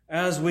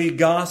as we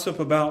gossip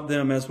about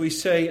them, as we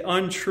say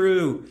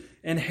untrue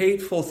and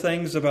hateful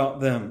things about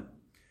them.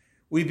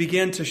 We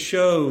begin to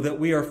show that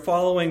we are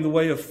following the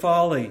way of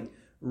folly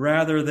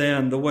rather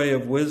than the way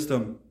of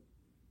wisdom.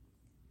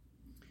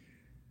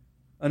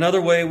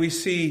 Another way we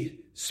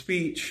see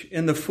speech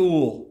in the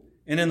fool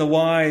and in the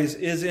wise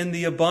is in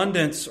the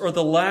abundance or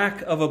the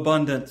lack of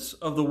abundance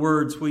of the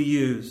words we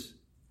use.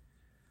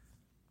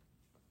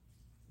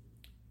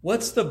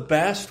 What's the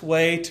best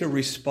way to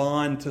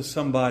respond to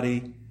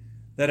somebody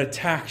that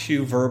attacks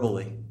you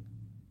verbally?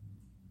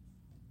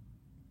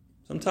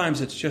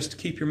 Sometimes it's just to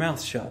keep your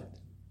mouth shut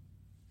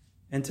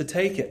and to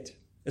take it,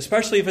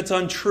 especially if it's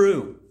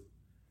untrue.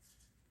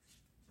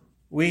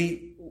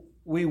 We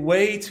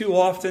way too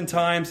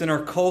oftentimes in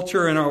our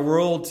culture, in our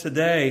world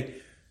today,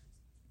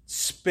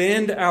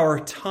 spend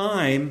our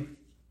time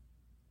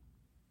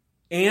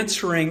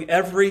answering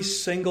every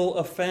single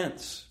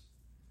offense.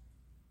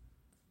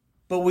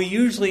 But we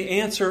usually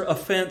answer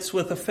offense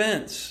with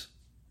offense.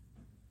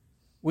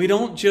 We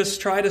don't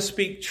just try to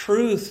speak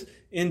truth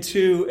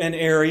into an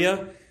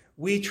area.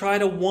 We try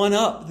to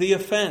one-up the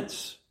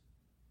offense.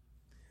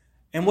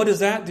 And what does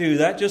that do?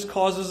 That just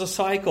causes a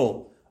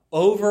cycle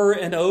over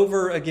and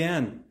over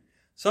again.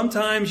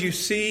 Sometimes you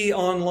see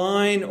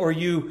online or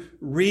you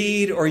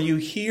read or you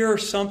hear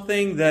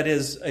something that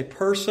is a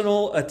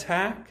personal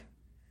attack.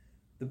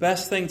 The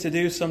best thing to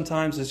do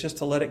sometimes is just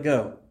to let it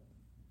go.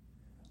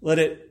 Let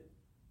it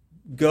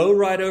go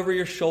right over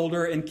your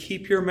shoulder and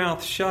keep your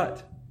mouth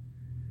shut.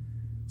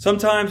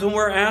 Sometimes when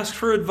we're asked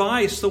for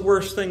advice, the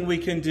worst thing we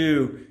can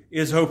do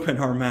is open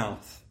our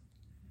mouth.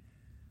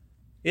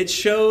 It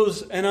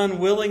shows an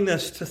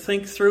unwillingness to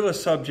think through a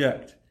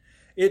subject.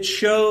 It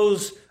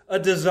shows a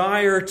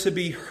desire to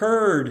be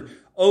heard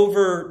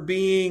over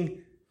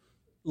being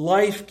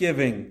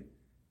life-giving.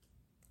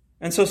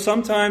 And so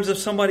sometimes if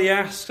somebody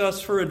asks us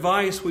for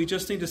advice, we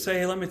just need to say,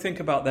 hey, let me think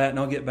about that and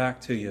I'll get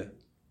back to you.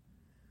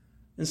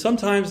 And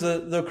sometimes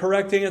the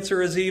correct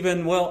answer is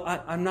even, well,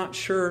 I'm not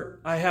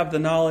sure I have the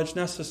knowledge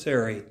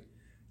necessary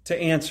to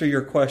answer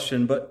your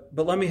question, but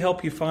let me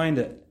help you find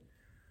it.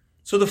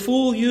 So the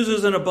fool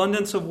uses an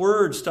abundance of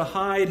words to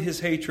hide his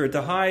hatred,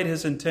 to hide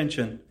his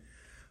intention.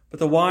 But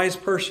the wise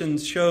person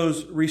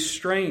shows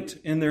restraint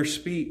in their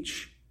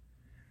speech.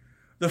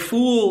 The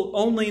fool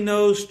only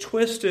knows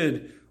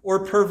twisted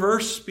or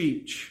perverse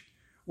speech,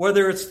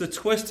 whether it's the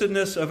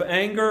twistedness of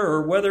anger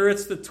or whether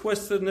it's the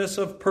twistedness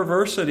of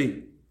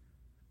perversity.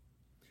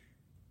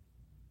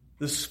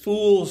 The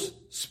fool's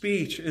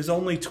speech is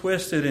only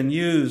twisted and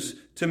used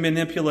to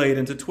manipulate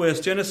and to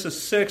twist.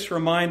 Genesis 6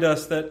 reminds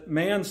us that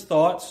man's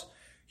thoughts,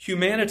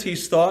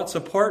 humanity's thoughts,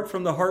 apart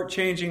from the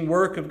heart-changing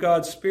work of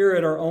God's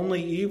Spirit, are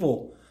only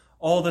evil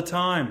all the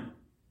time.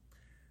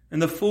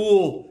 And the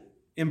fool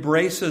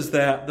embraces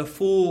that. The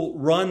fool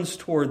runs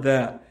toward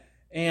that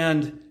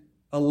and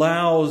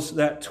allows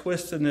that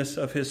twistedness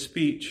of his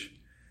speech.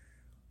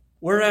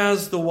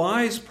 Whereas the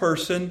wise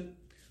person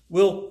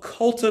will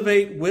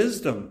cultivate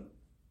wisdom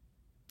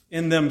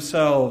in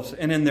themselves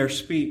and in their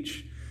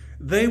speech.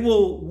 They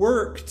will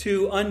work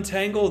to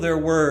untangle their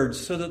words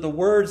so that the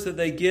words that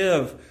they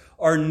give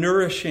are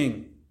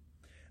nourishing.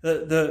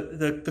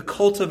 The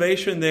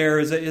cultivation there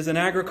is an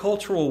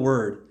agricultural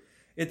word.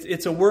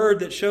 It's a word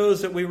that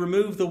shows that we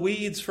remove the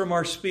weeds from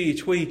our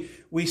speech.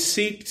 We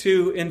seek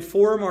to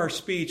inform our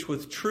speech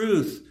with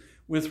truth,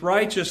 with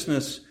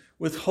righteousness,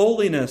 with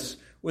holiness,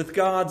 with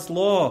God's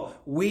law,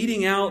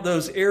 weeding out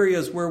those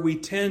areas where we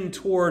tend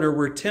toward or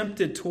we're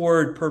tempted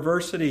toward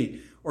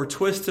perversity or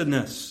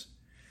twistedness.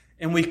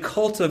 And we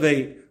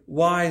cultivate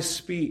wise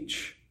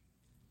speech.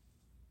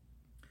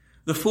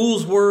 The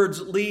fool's words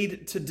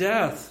lead to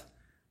death,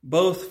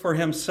 both for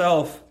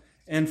himself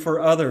and for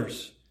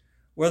others.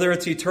 Whether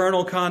it's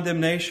eternal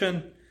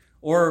condemnation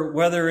or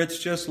whether it's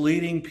just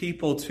leading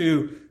people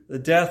to the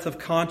death of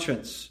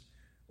conscience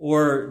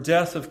or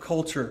death of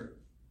culture.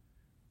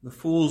 The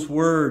fool's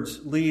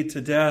words lead to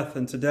death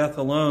and to death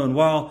alone,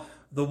 while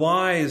the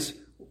wise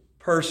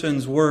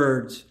person's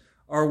words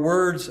are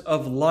words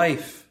of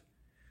life.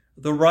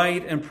 The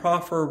right and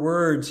proper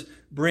words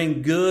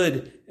bring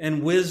good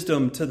and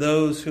wisdom to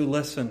those who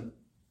listen.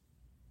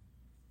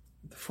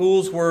 The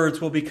fool's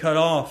words will be cut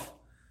off,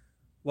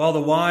 while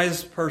the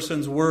wise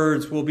person's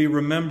words will be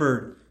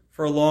remembered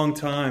for a long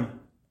time.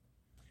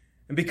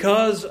 And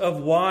because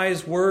of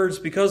wise words,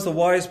 because the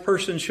wise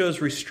person shows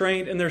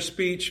restraint in their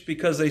speech,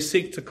 because they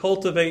seek to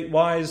cultivate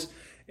wise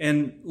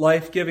and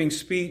life-giving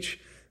speech,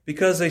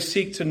 because they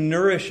seek to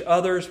nourish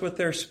others with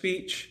their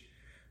speech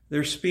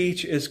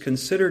is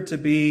considered to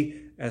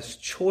be as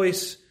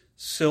choice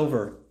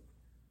silver,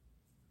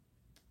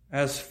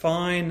 as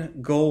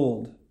fine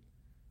gold.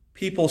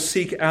 People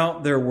seek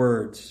out their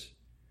words.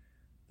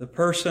 The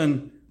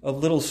person of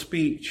little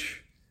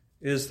speech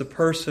is the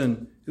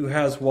person who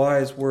has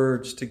wise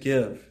words to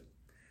give.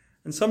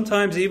 And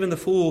sometimes even the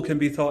fool can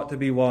be thought to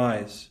be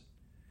wise.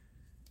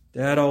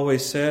 Dad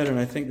always said, and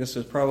I think this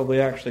is probably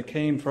actually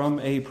came from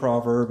a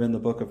proverb in the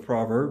book of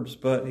Proverbs,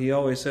 but he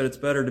always said it's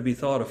better to be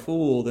thought a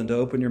fool than to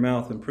open your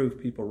mouth and prove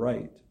people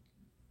right.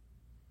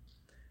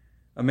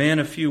 A man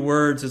of few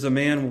words is a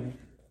man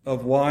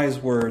of wise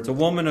words. A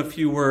woman of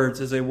few words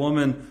is a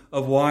woman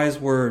of wise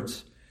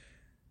words.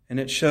 And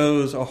it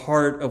shows a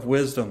heart of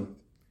wisdom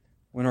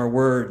when our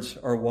words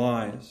are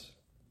wise.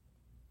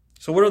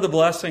 So what are the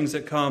blessings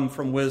that come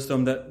from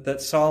wisdom that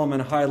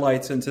Solomon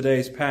highlights in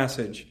today's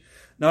passage?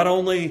 Not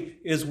only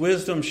is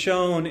wisdom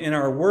shown in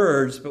our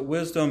words, but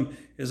wisdom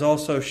is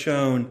also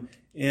shown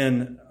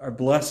in our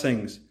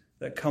blessings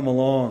that come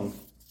along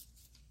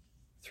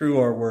through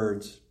our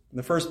words.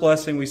 The first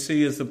blessing we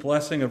see is the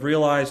blessing of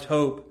realized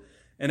hope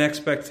and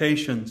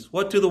expectations.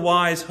 What do the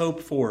wise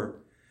hope for?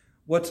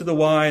 What do the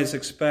wise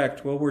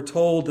expect? Well, we're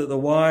told that the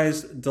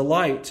wise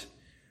delight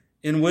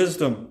in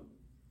wisdom.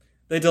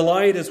 They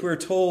delight, as we're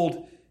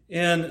told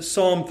in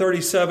Psalm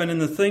 37, in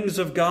the things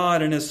of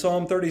God. And as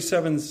Psalm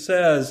 37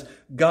 says,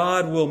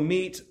 God will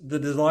meet the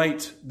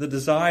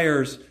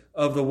desires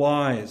of the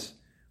wise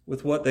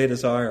with what they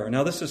desire.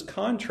 Now, this is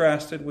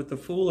contrasted with the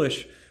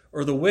foolish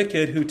or the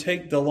wicked who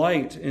take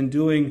delight in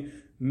doing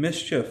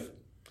mischief.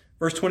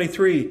 Verse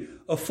 23,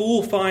 a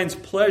fool finds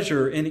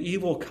pleasure in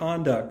evil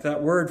conduct.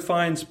 That word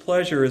finds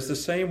pleasure is the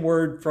same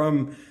word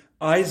from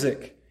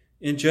Isaac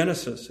in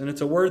Genesis, and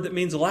it's a word that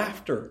means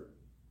laughter.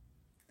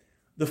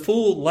 The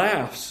fool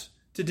laughs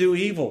to do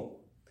evil.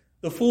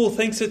 The fool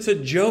thinks it's a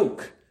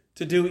joke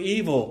to do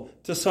evil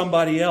to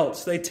somebody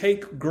else. They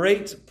take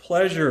great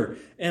pleasure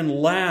and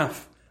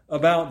laugh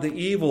about the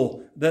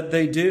evil that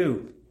they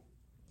do.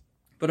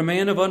 But a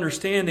man of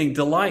understanding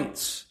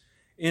delights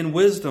in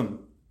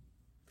wisdom.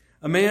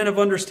 A man of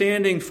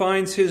understanding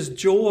finds his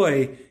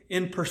joy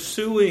in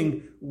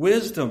pursuing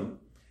wisdom.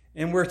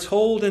 And we're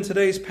told in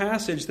today's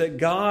passage that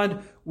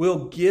God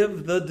will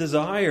give the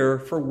desire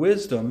for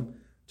wisdom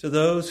to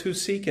those who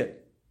seek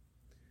it.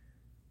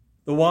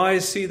 The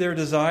wise see their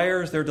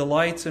desires, their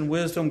delights in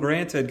wisdom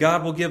granted.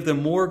 God will give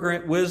them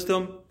more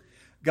wisdom.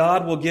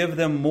 God will give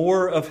them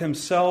more of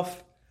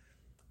himself.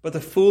 But the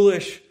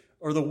foolish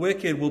or the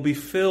wicked will be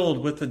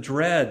filled with the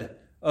dread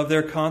of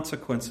their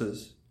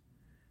consequences.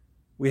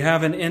 We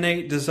have an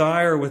innate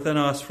desire within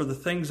us for the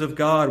things of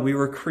God. We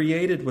were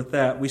created with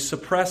that. We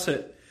suppress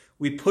it.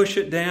 We push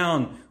it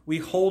down. We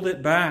hold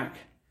it back.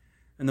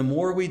 And the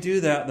more we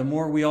do that, the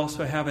more we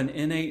also have an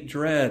innate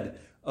dread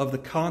of the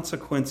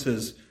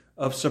consequences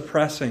of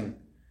suppressing.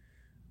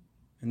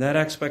 And that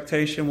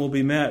expectation will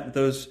be met.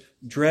 Those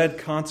dread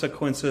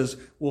consequences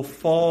will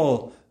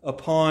fall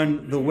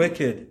upon the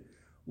wicked,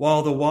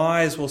 while the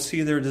wise will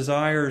see their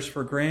desires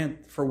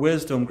for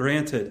wisdom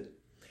granted.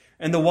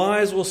 And the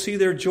wise will see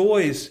their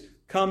joys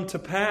come to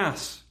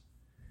pass.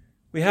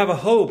 We have a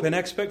hope, an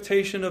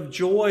expectation of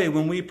joy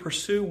when we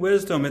pursue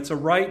wisdom. It's a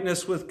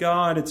rightness with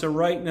God. It's a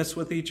rightness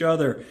with each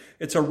other.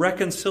 It's a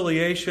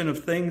reconciliation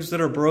of things that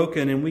are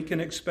broken, and we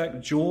can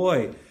expect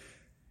joy.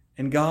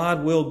 And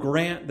God will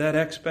grant that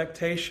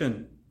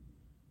expectation.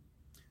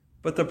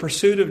 But the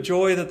pursuit of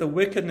joy that the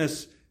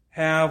wickedness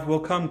have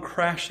will come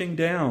crashing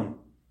down.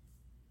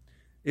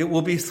 It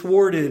will be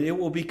thwarted. It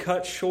will be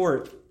cut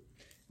short.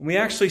 And we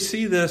actually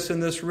see this in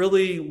this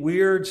really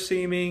weird,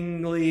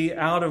 seemingly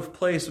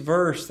out-of-place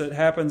verse that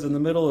happens in the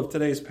middle of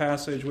today's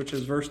passage, which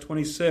is verse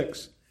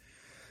 26.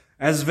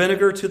 As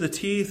vinegar to the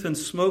teeth and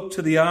smoke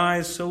to the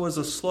eyes, so is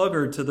a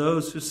sluggard to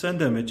those who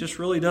send him. It just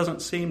really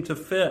doesn't seem to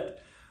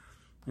fit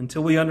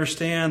until we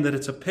understand that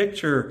it's a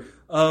picture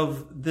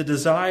of the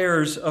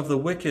desires of the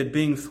wicked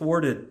being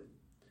thwarted.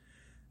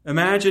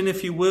 Imagine,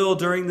 if you will,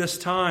 during this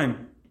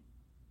time,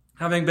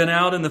 having been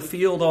out in the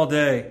field all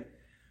day,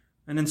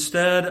 and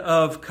instead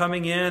of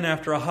coming in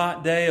after a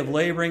hot day of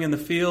laboring in the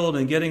field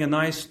and getting a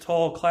nice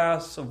tall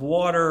glass of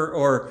water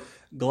or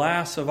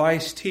glass of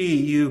iced tea,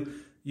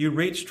 you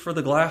reached for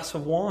the glass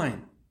of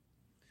wine.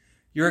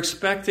 You're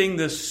expecting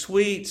this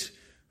sweet,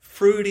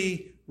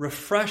 fruity,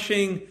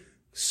 refreshing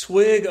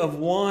swig of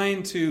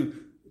wine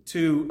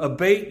to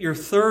abate your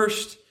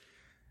thirst.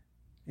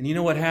 And you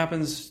know what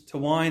happens to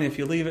wine if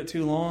you leave it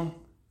too long?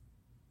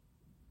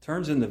 It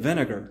turns into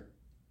vinegar.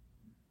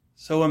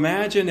 So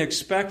imagine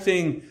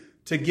expecting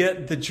to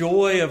get the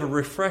joy of a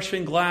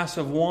refreshing glass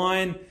of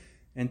wine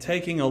and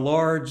taking a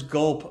large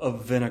gulp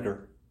of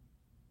vinegar.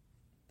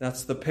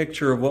 That's the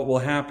picture of what will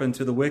happen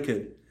to the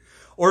wicked.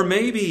 Or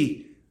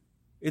maybe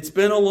it's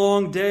been a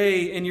long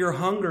day and you're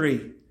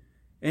hungry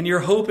and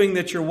you're hoping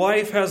that your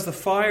wife has the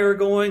fire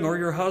going, or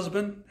your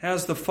husband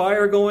has the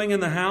fire going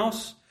in the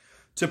house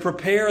to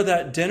prepare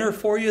that dinner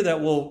for you that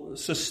will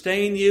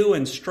sustain you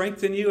and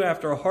strengthen you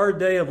after a hard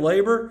day of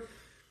labor.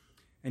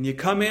 And you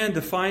come in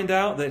to find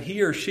out that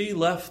he or she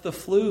left the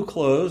flue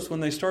closed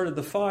when they started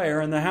the fire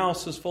and the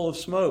house is full of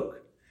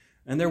smoke.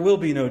 And there will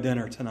be no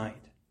dinner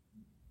tonight.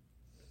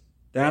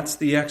 That's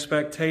the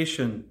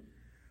expectation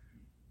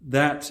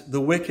that the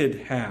wicked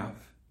have.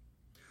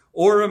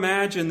 Or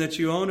imagine that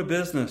you own a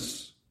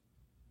business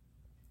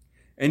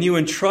and you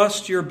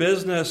entrust your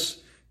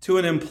business to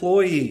an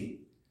employee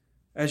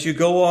as you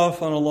go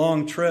off on a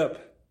long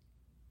trip.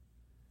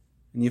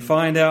 And you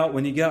find out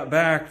when you got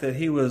back that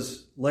he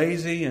was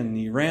lazy and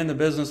he ran the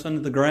business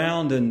into the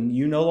ground, and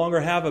you no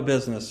longer have a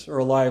business or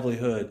a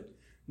livelihood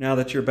now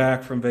that you're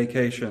back from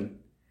vacation.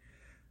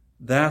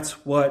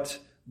 That's what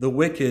the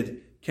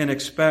wicked can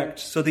expect.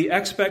 So the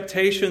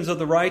expectations of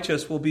the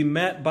righteous will be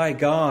met by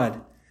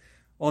God,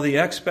 while the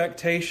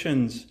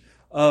expectations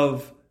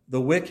of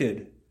the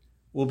wicked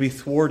will be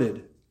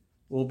thwarted,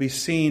 will be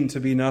seen to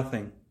be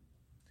nothing.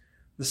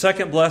 The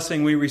second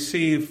blessing we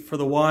receive for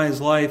the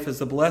wise life is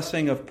the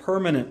blessing of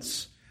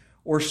permanence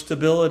or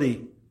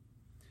stability.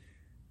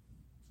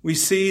 We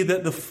see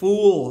that the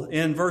fool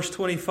in verse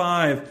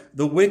 25,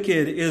 the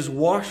wicked is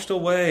washed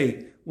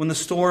away when the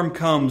storm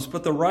comes,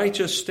 but the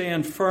righteous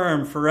stand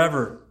firm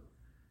forever.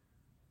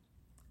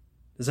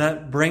 Does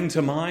that bring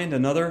to mind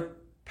another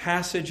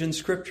passage in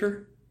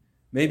Scripture?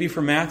 Maybe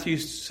from Matthew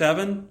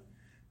 7,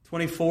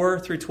 24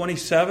 through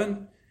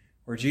 27,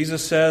 where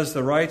Jesus says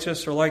the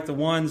righteous are like the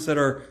ones that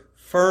are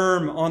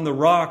firm on the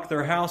rock.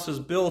 Their house is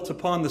built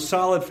upon the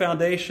solid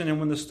foundation, and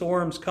when the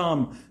storms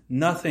come,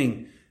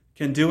 nothing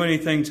can do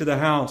anything to the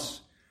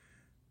house.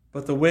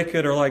 But the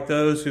wicked are like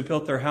those who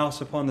built their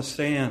house upon the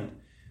sand,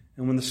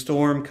 and when the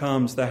storm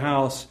comes, the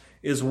house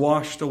is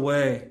washed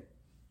away.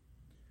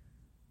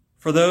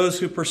 For those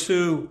who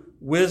pursue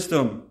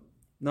wisdom,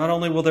 not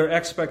only will their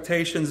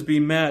expectations be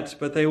met,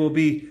 but they will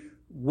be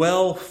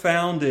well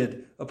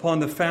founded upon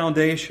the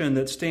foundation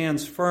that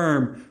stands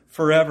firm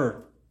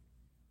forever.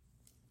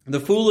 The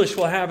foolish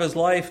will have his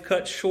life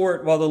cut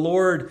short, while the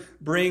Lord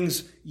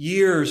brings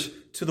years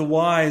to the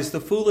wise.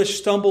 The foolish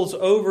stumbles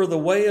over the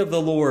way of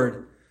the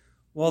Lord,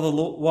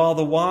 while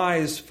the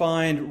wise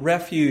find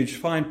refuge,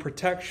 find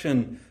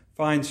protection,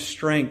 find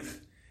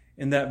strength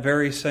in that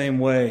very same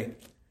way.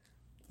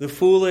 The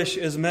foolish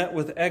is met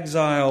with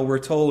exile, we're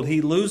told.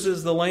 He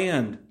loses the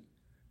land,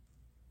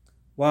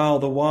 while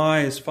the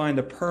wise find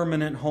a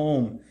permanent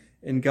home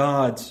in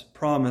God's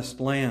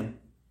promised land.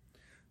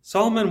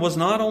 Solomon was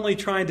not only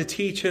trying to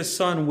teach his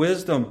son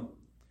wisdom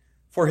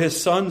for his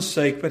son's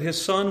sake, but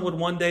his son would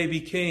one day be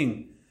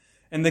king.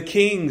 And the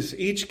kings,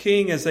 each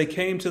king as they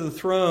came to the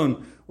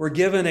throne, were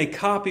given a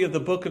copy of the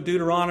book of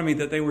Deuteronomy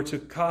that they were to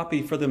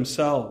copy for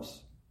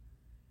themselves.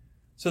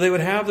 So they would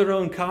have their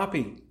own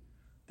copy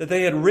that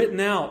they had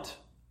written out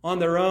on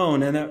their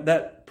own. And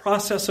that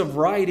process of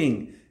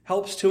writing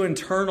helps to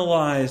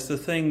internalize the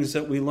things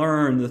that we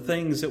learn, the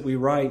things that we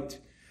write.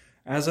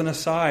 As an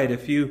aside,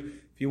 if you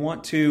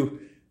want to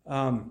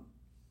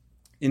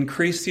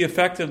increase the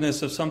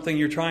effectiveness of something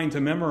you're trying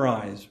to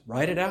memorize,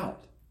 write it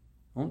out.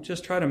 Don't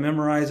just try to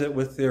memorize it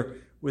with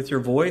your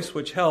voice,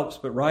 which helps,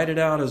 but write it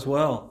out as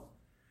well.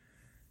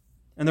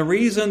 And the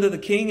reason that the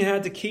king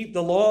had to keep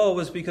the law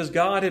was because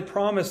God had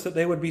promised that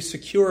they would be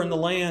secure in the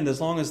land as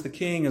long as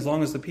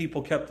the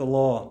people kept the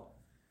law.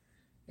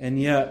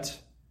 And yet,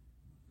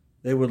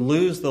 they would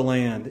lose the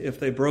land if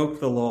they broke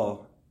the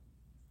law.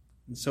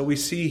 And so we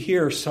see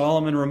here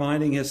Solomon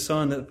reminding his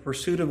son that the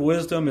pursuit of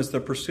wisdom is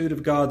the pursuit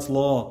of God's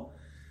law,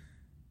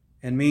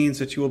 and means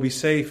that you will be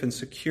safe and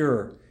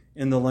secure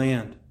in the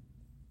land.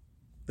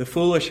 The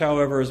foolish,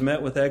 however, is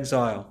met with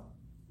exile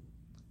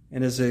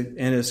and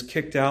is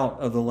kicked out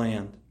of the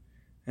land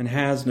and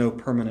has no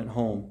permanent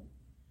home.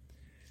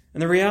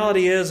 And the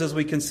reality is, as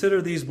we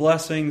consider these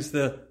blessings,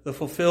 the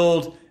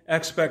fulfilled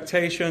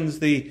expectations,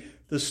 the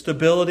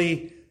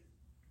stability,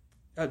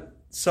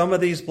 some of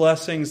these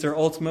blessings, their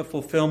ultimate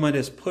fulfillment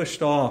is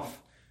pushed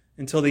off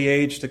until the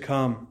age to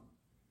come.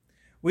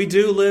 We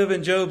do live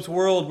in Job's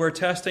world where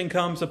testing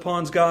comes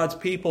upon God's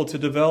people to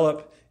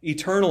develop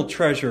eternal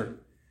treasure.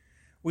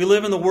 We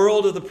live in the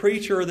world of the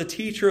preacher or the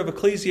teacher of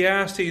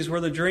Ecclesiastes, where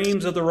the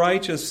dreams of the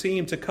righteous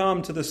seem to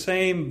come to the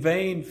same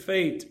vain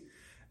fate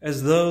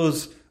as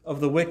those of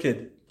the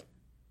wicked.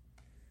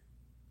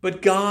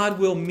 But God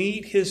will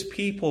meet His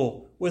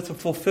people with the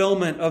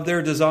fulfillment of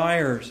their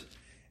desires,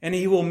 and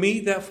He will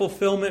meet that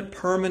fulfillment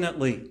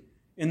permanently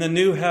in the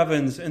new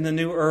heavens and the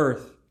new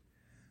earth.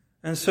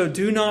 And so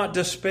do not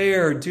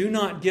despair, do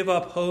not give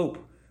up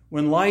hope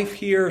when life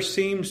here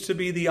seems to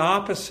be the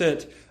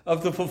opposite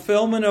of the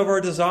fulfillment of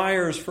our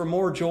desires for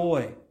more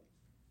joy.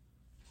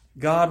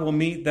 God will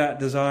meet that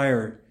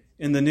desire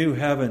in the new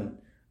heaven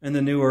and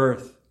the new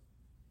earth.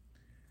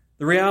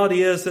 The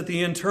reality is that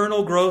the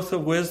internal growth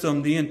of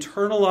wisdom, the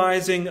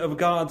internalizing of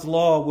God's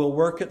law, will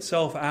work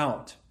itself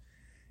out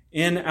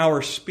in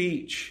our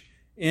speech,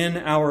 in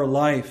our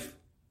life.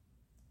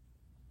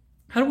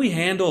 How do we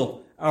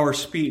handle our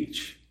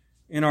speech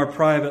in our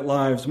private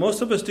lives?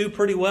 Most of us do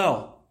pretty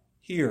well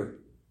here.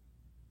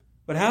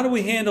 But how do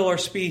we handle our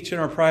speech in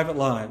our private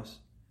lives?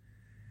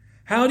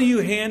 How do you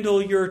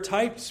handle your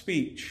typed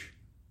speech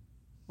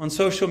on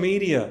social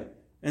media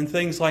and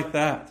things like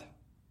that?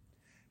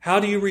 How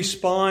do you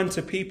respond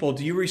to people?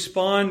 Do you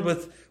respond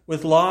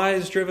with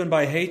lies driven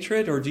by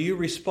hatred, or do you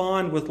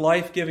respond with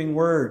life-giving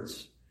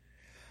words?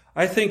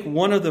 I think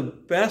one of the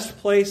best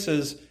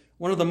places,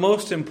 one of the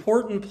most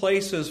important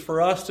places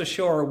for us to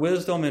show our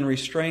wisdom and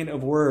restraint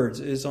of words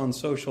is on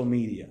social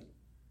media.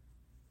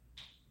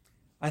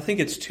 I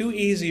think it's too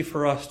easy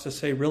for us to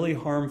say really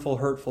harmful,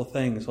 hurtful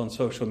things on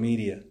social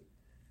media.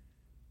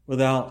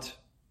 without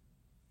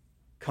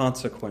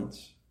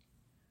consequence,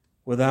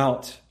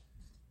 without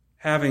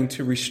having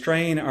to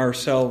restrain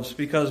ourselves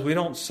because we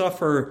don't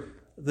suffer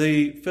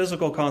the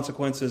physical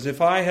consequences. If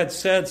I had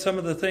said some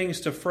of the things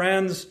to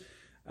friends,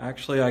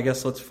 actually, I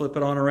guess let's flip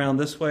it on around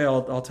this way.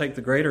 I'll take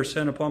the greater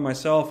sin upon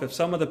myself. If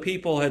some of the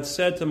people had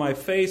said to my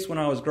face when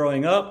I was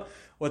growing up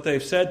what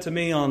they've said to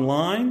me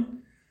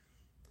online,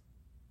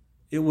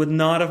 it would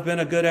not have been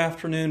a good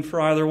afternoon for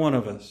either one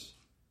of us.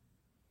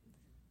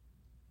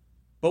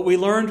 But we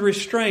learned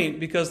restraint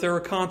because there were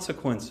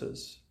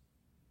consequences.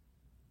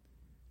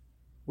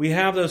 We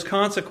have those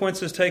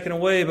consequences taken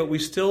away, but we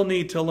still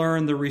need to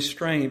learn the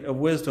restraint of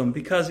wisdom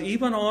because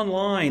even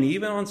online,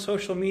 even on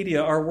social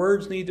media, our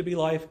words need to be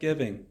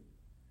life-giving.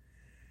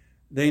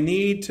 They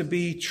need to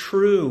be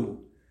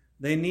true.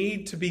 They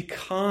need to be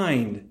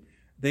kind.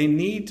 They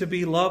need to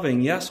be loving.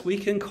 Yes, we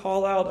can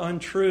call out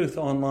untruth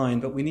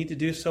online, but we need to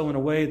do so in a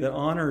way that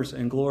honors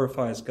and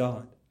glorifies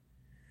God.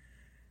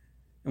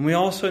 And we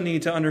also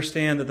need to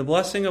understand that the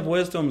blessing of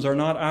wisdoms are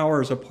not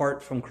ours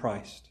apart from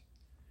Christ.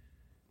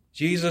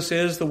 Jesus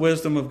is the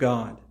wisdom of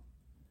God.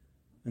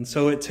 And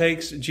so it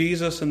takes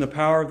Jesus and the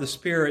power of the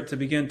Spirit to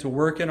begin to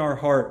work in our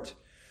heart,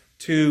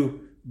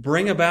 to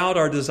bring about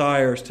our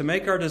desires, to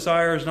make our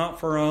desires not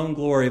for our own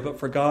glory, but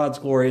for God's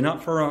glory,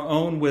 not for our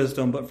own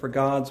wisdom, but for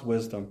God's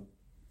wisdom.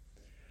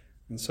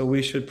 And so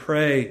we should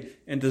pray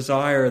and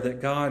desire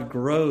that God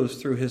grows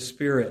through His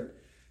Spirit,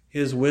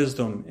 His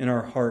wisdom in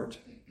our heart.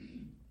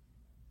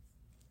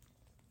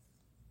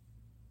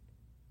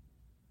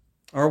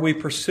 Are we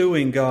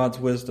pursuing God's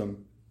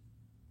wisdom?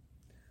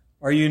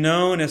 Are you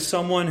known as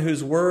someone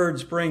whose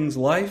words brings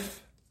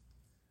life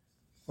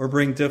or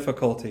bring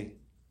difficulty?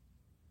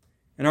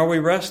 And are we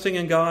resting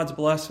in God's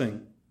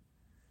blessing?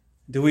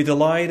 Do we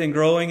delight in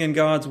growing in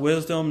God's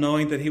wisdom,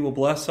 knowing that He will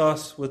bless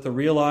us with the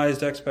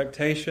realized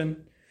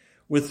expectation,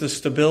 with the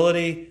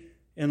stability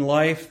in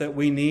life that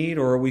we need,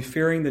 or are we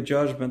fearing the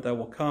judgment that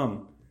will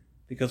come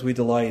because we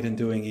delight in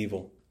doing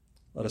evil?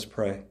 Let us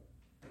pray.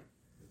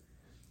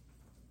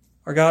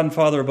 Our God and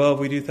Father above,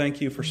 we do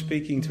thank You for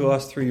speaking to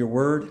us through Your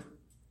word.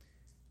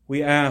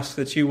 We ask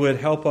that You would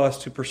help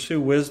us to pursue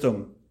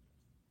wisdom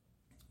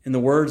in the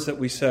words that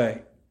we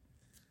say.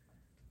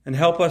 And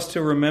help us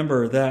to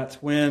remember that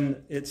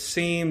when it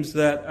seems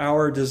that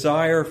our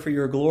desire for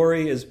Your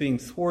glory is being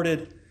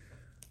thwarted,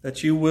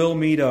 that You will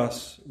meet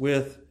us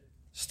with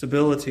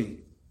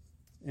stability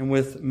and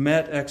with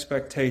met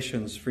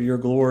expectations for Your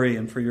glory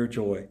and for Your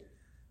joy.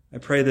 I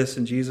pray this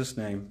in Jesus'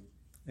 name.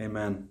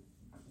 Amen.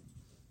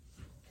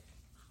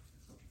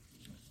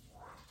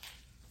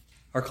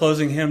 Our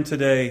closing hymn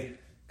today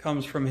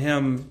comes from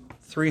hymn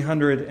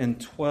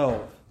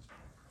 312.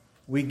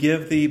 We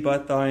give Thee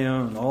but Thy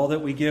own. All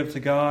that we give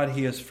to God,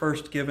 He has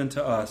first given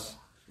to us.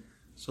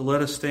 So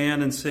let us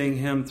stand and sing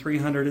hymn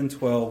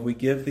 312. We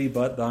give Thee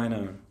but Thine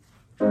own.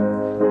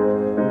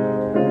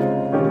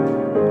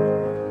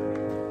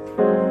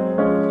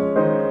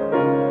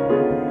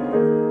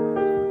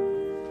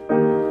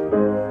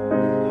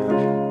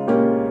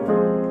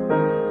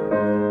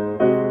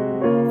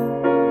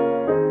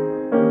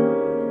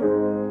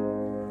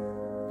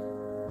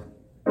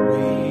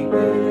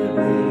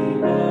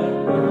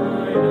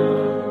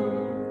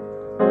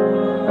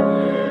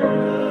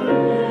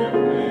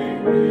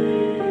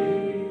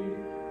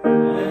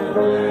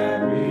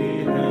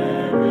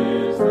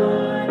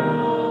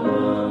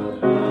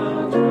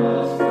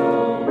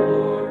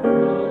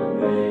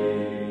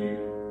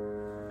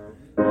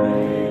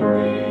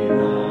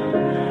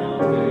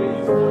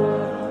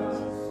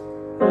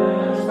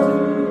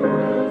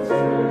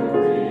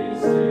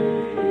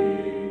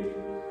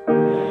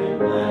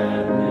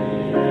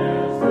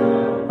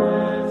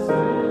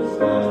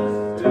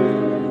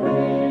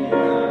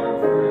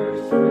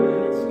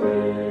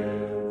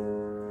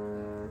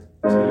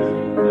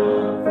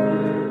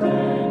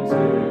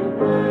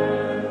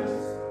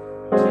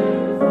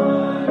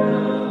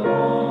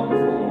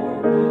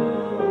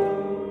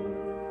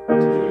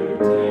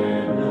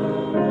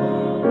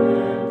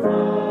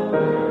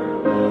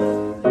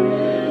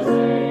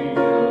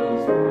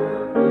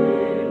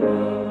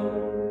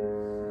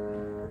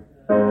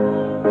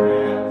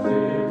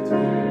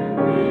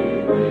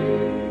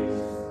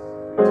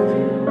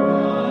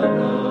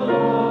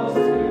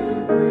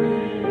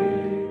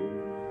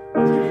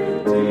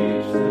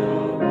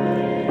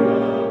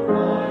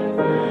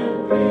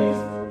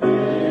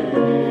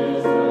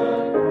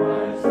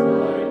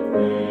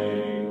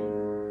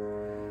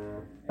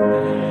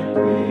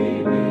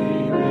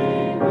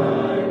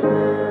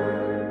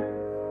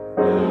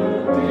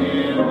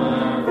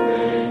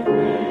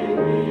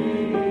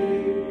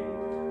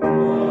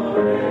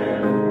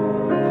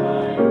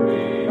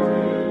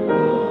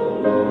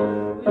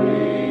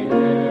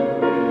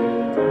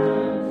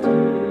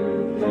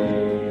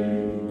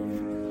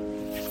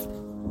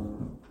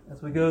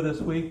 This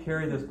week,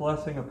 carry this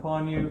blessing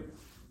upon you.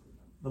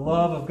 The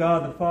love of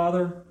God the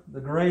Father, the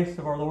grace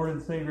of our Lord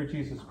and Savior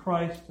Jesus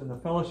Christ, and the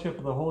fellowship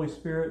of the Holy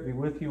Spirit be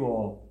with you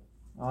all.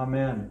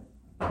 Amen.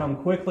 Come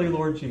quickly,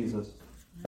 Lord Jesus.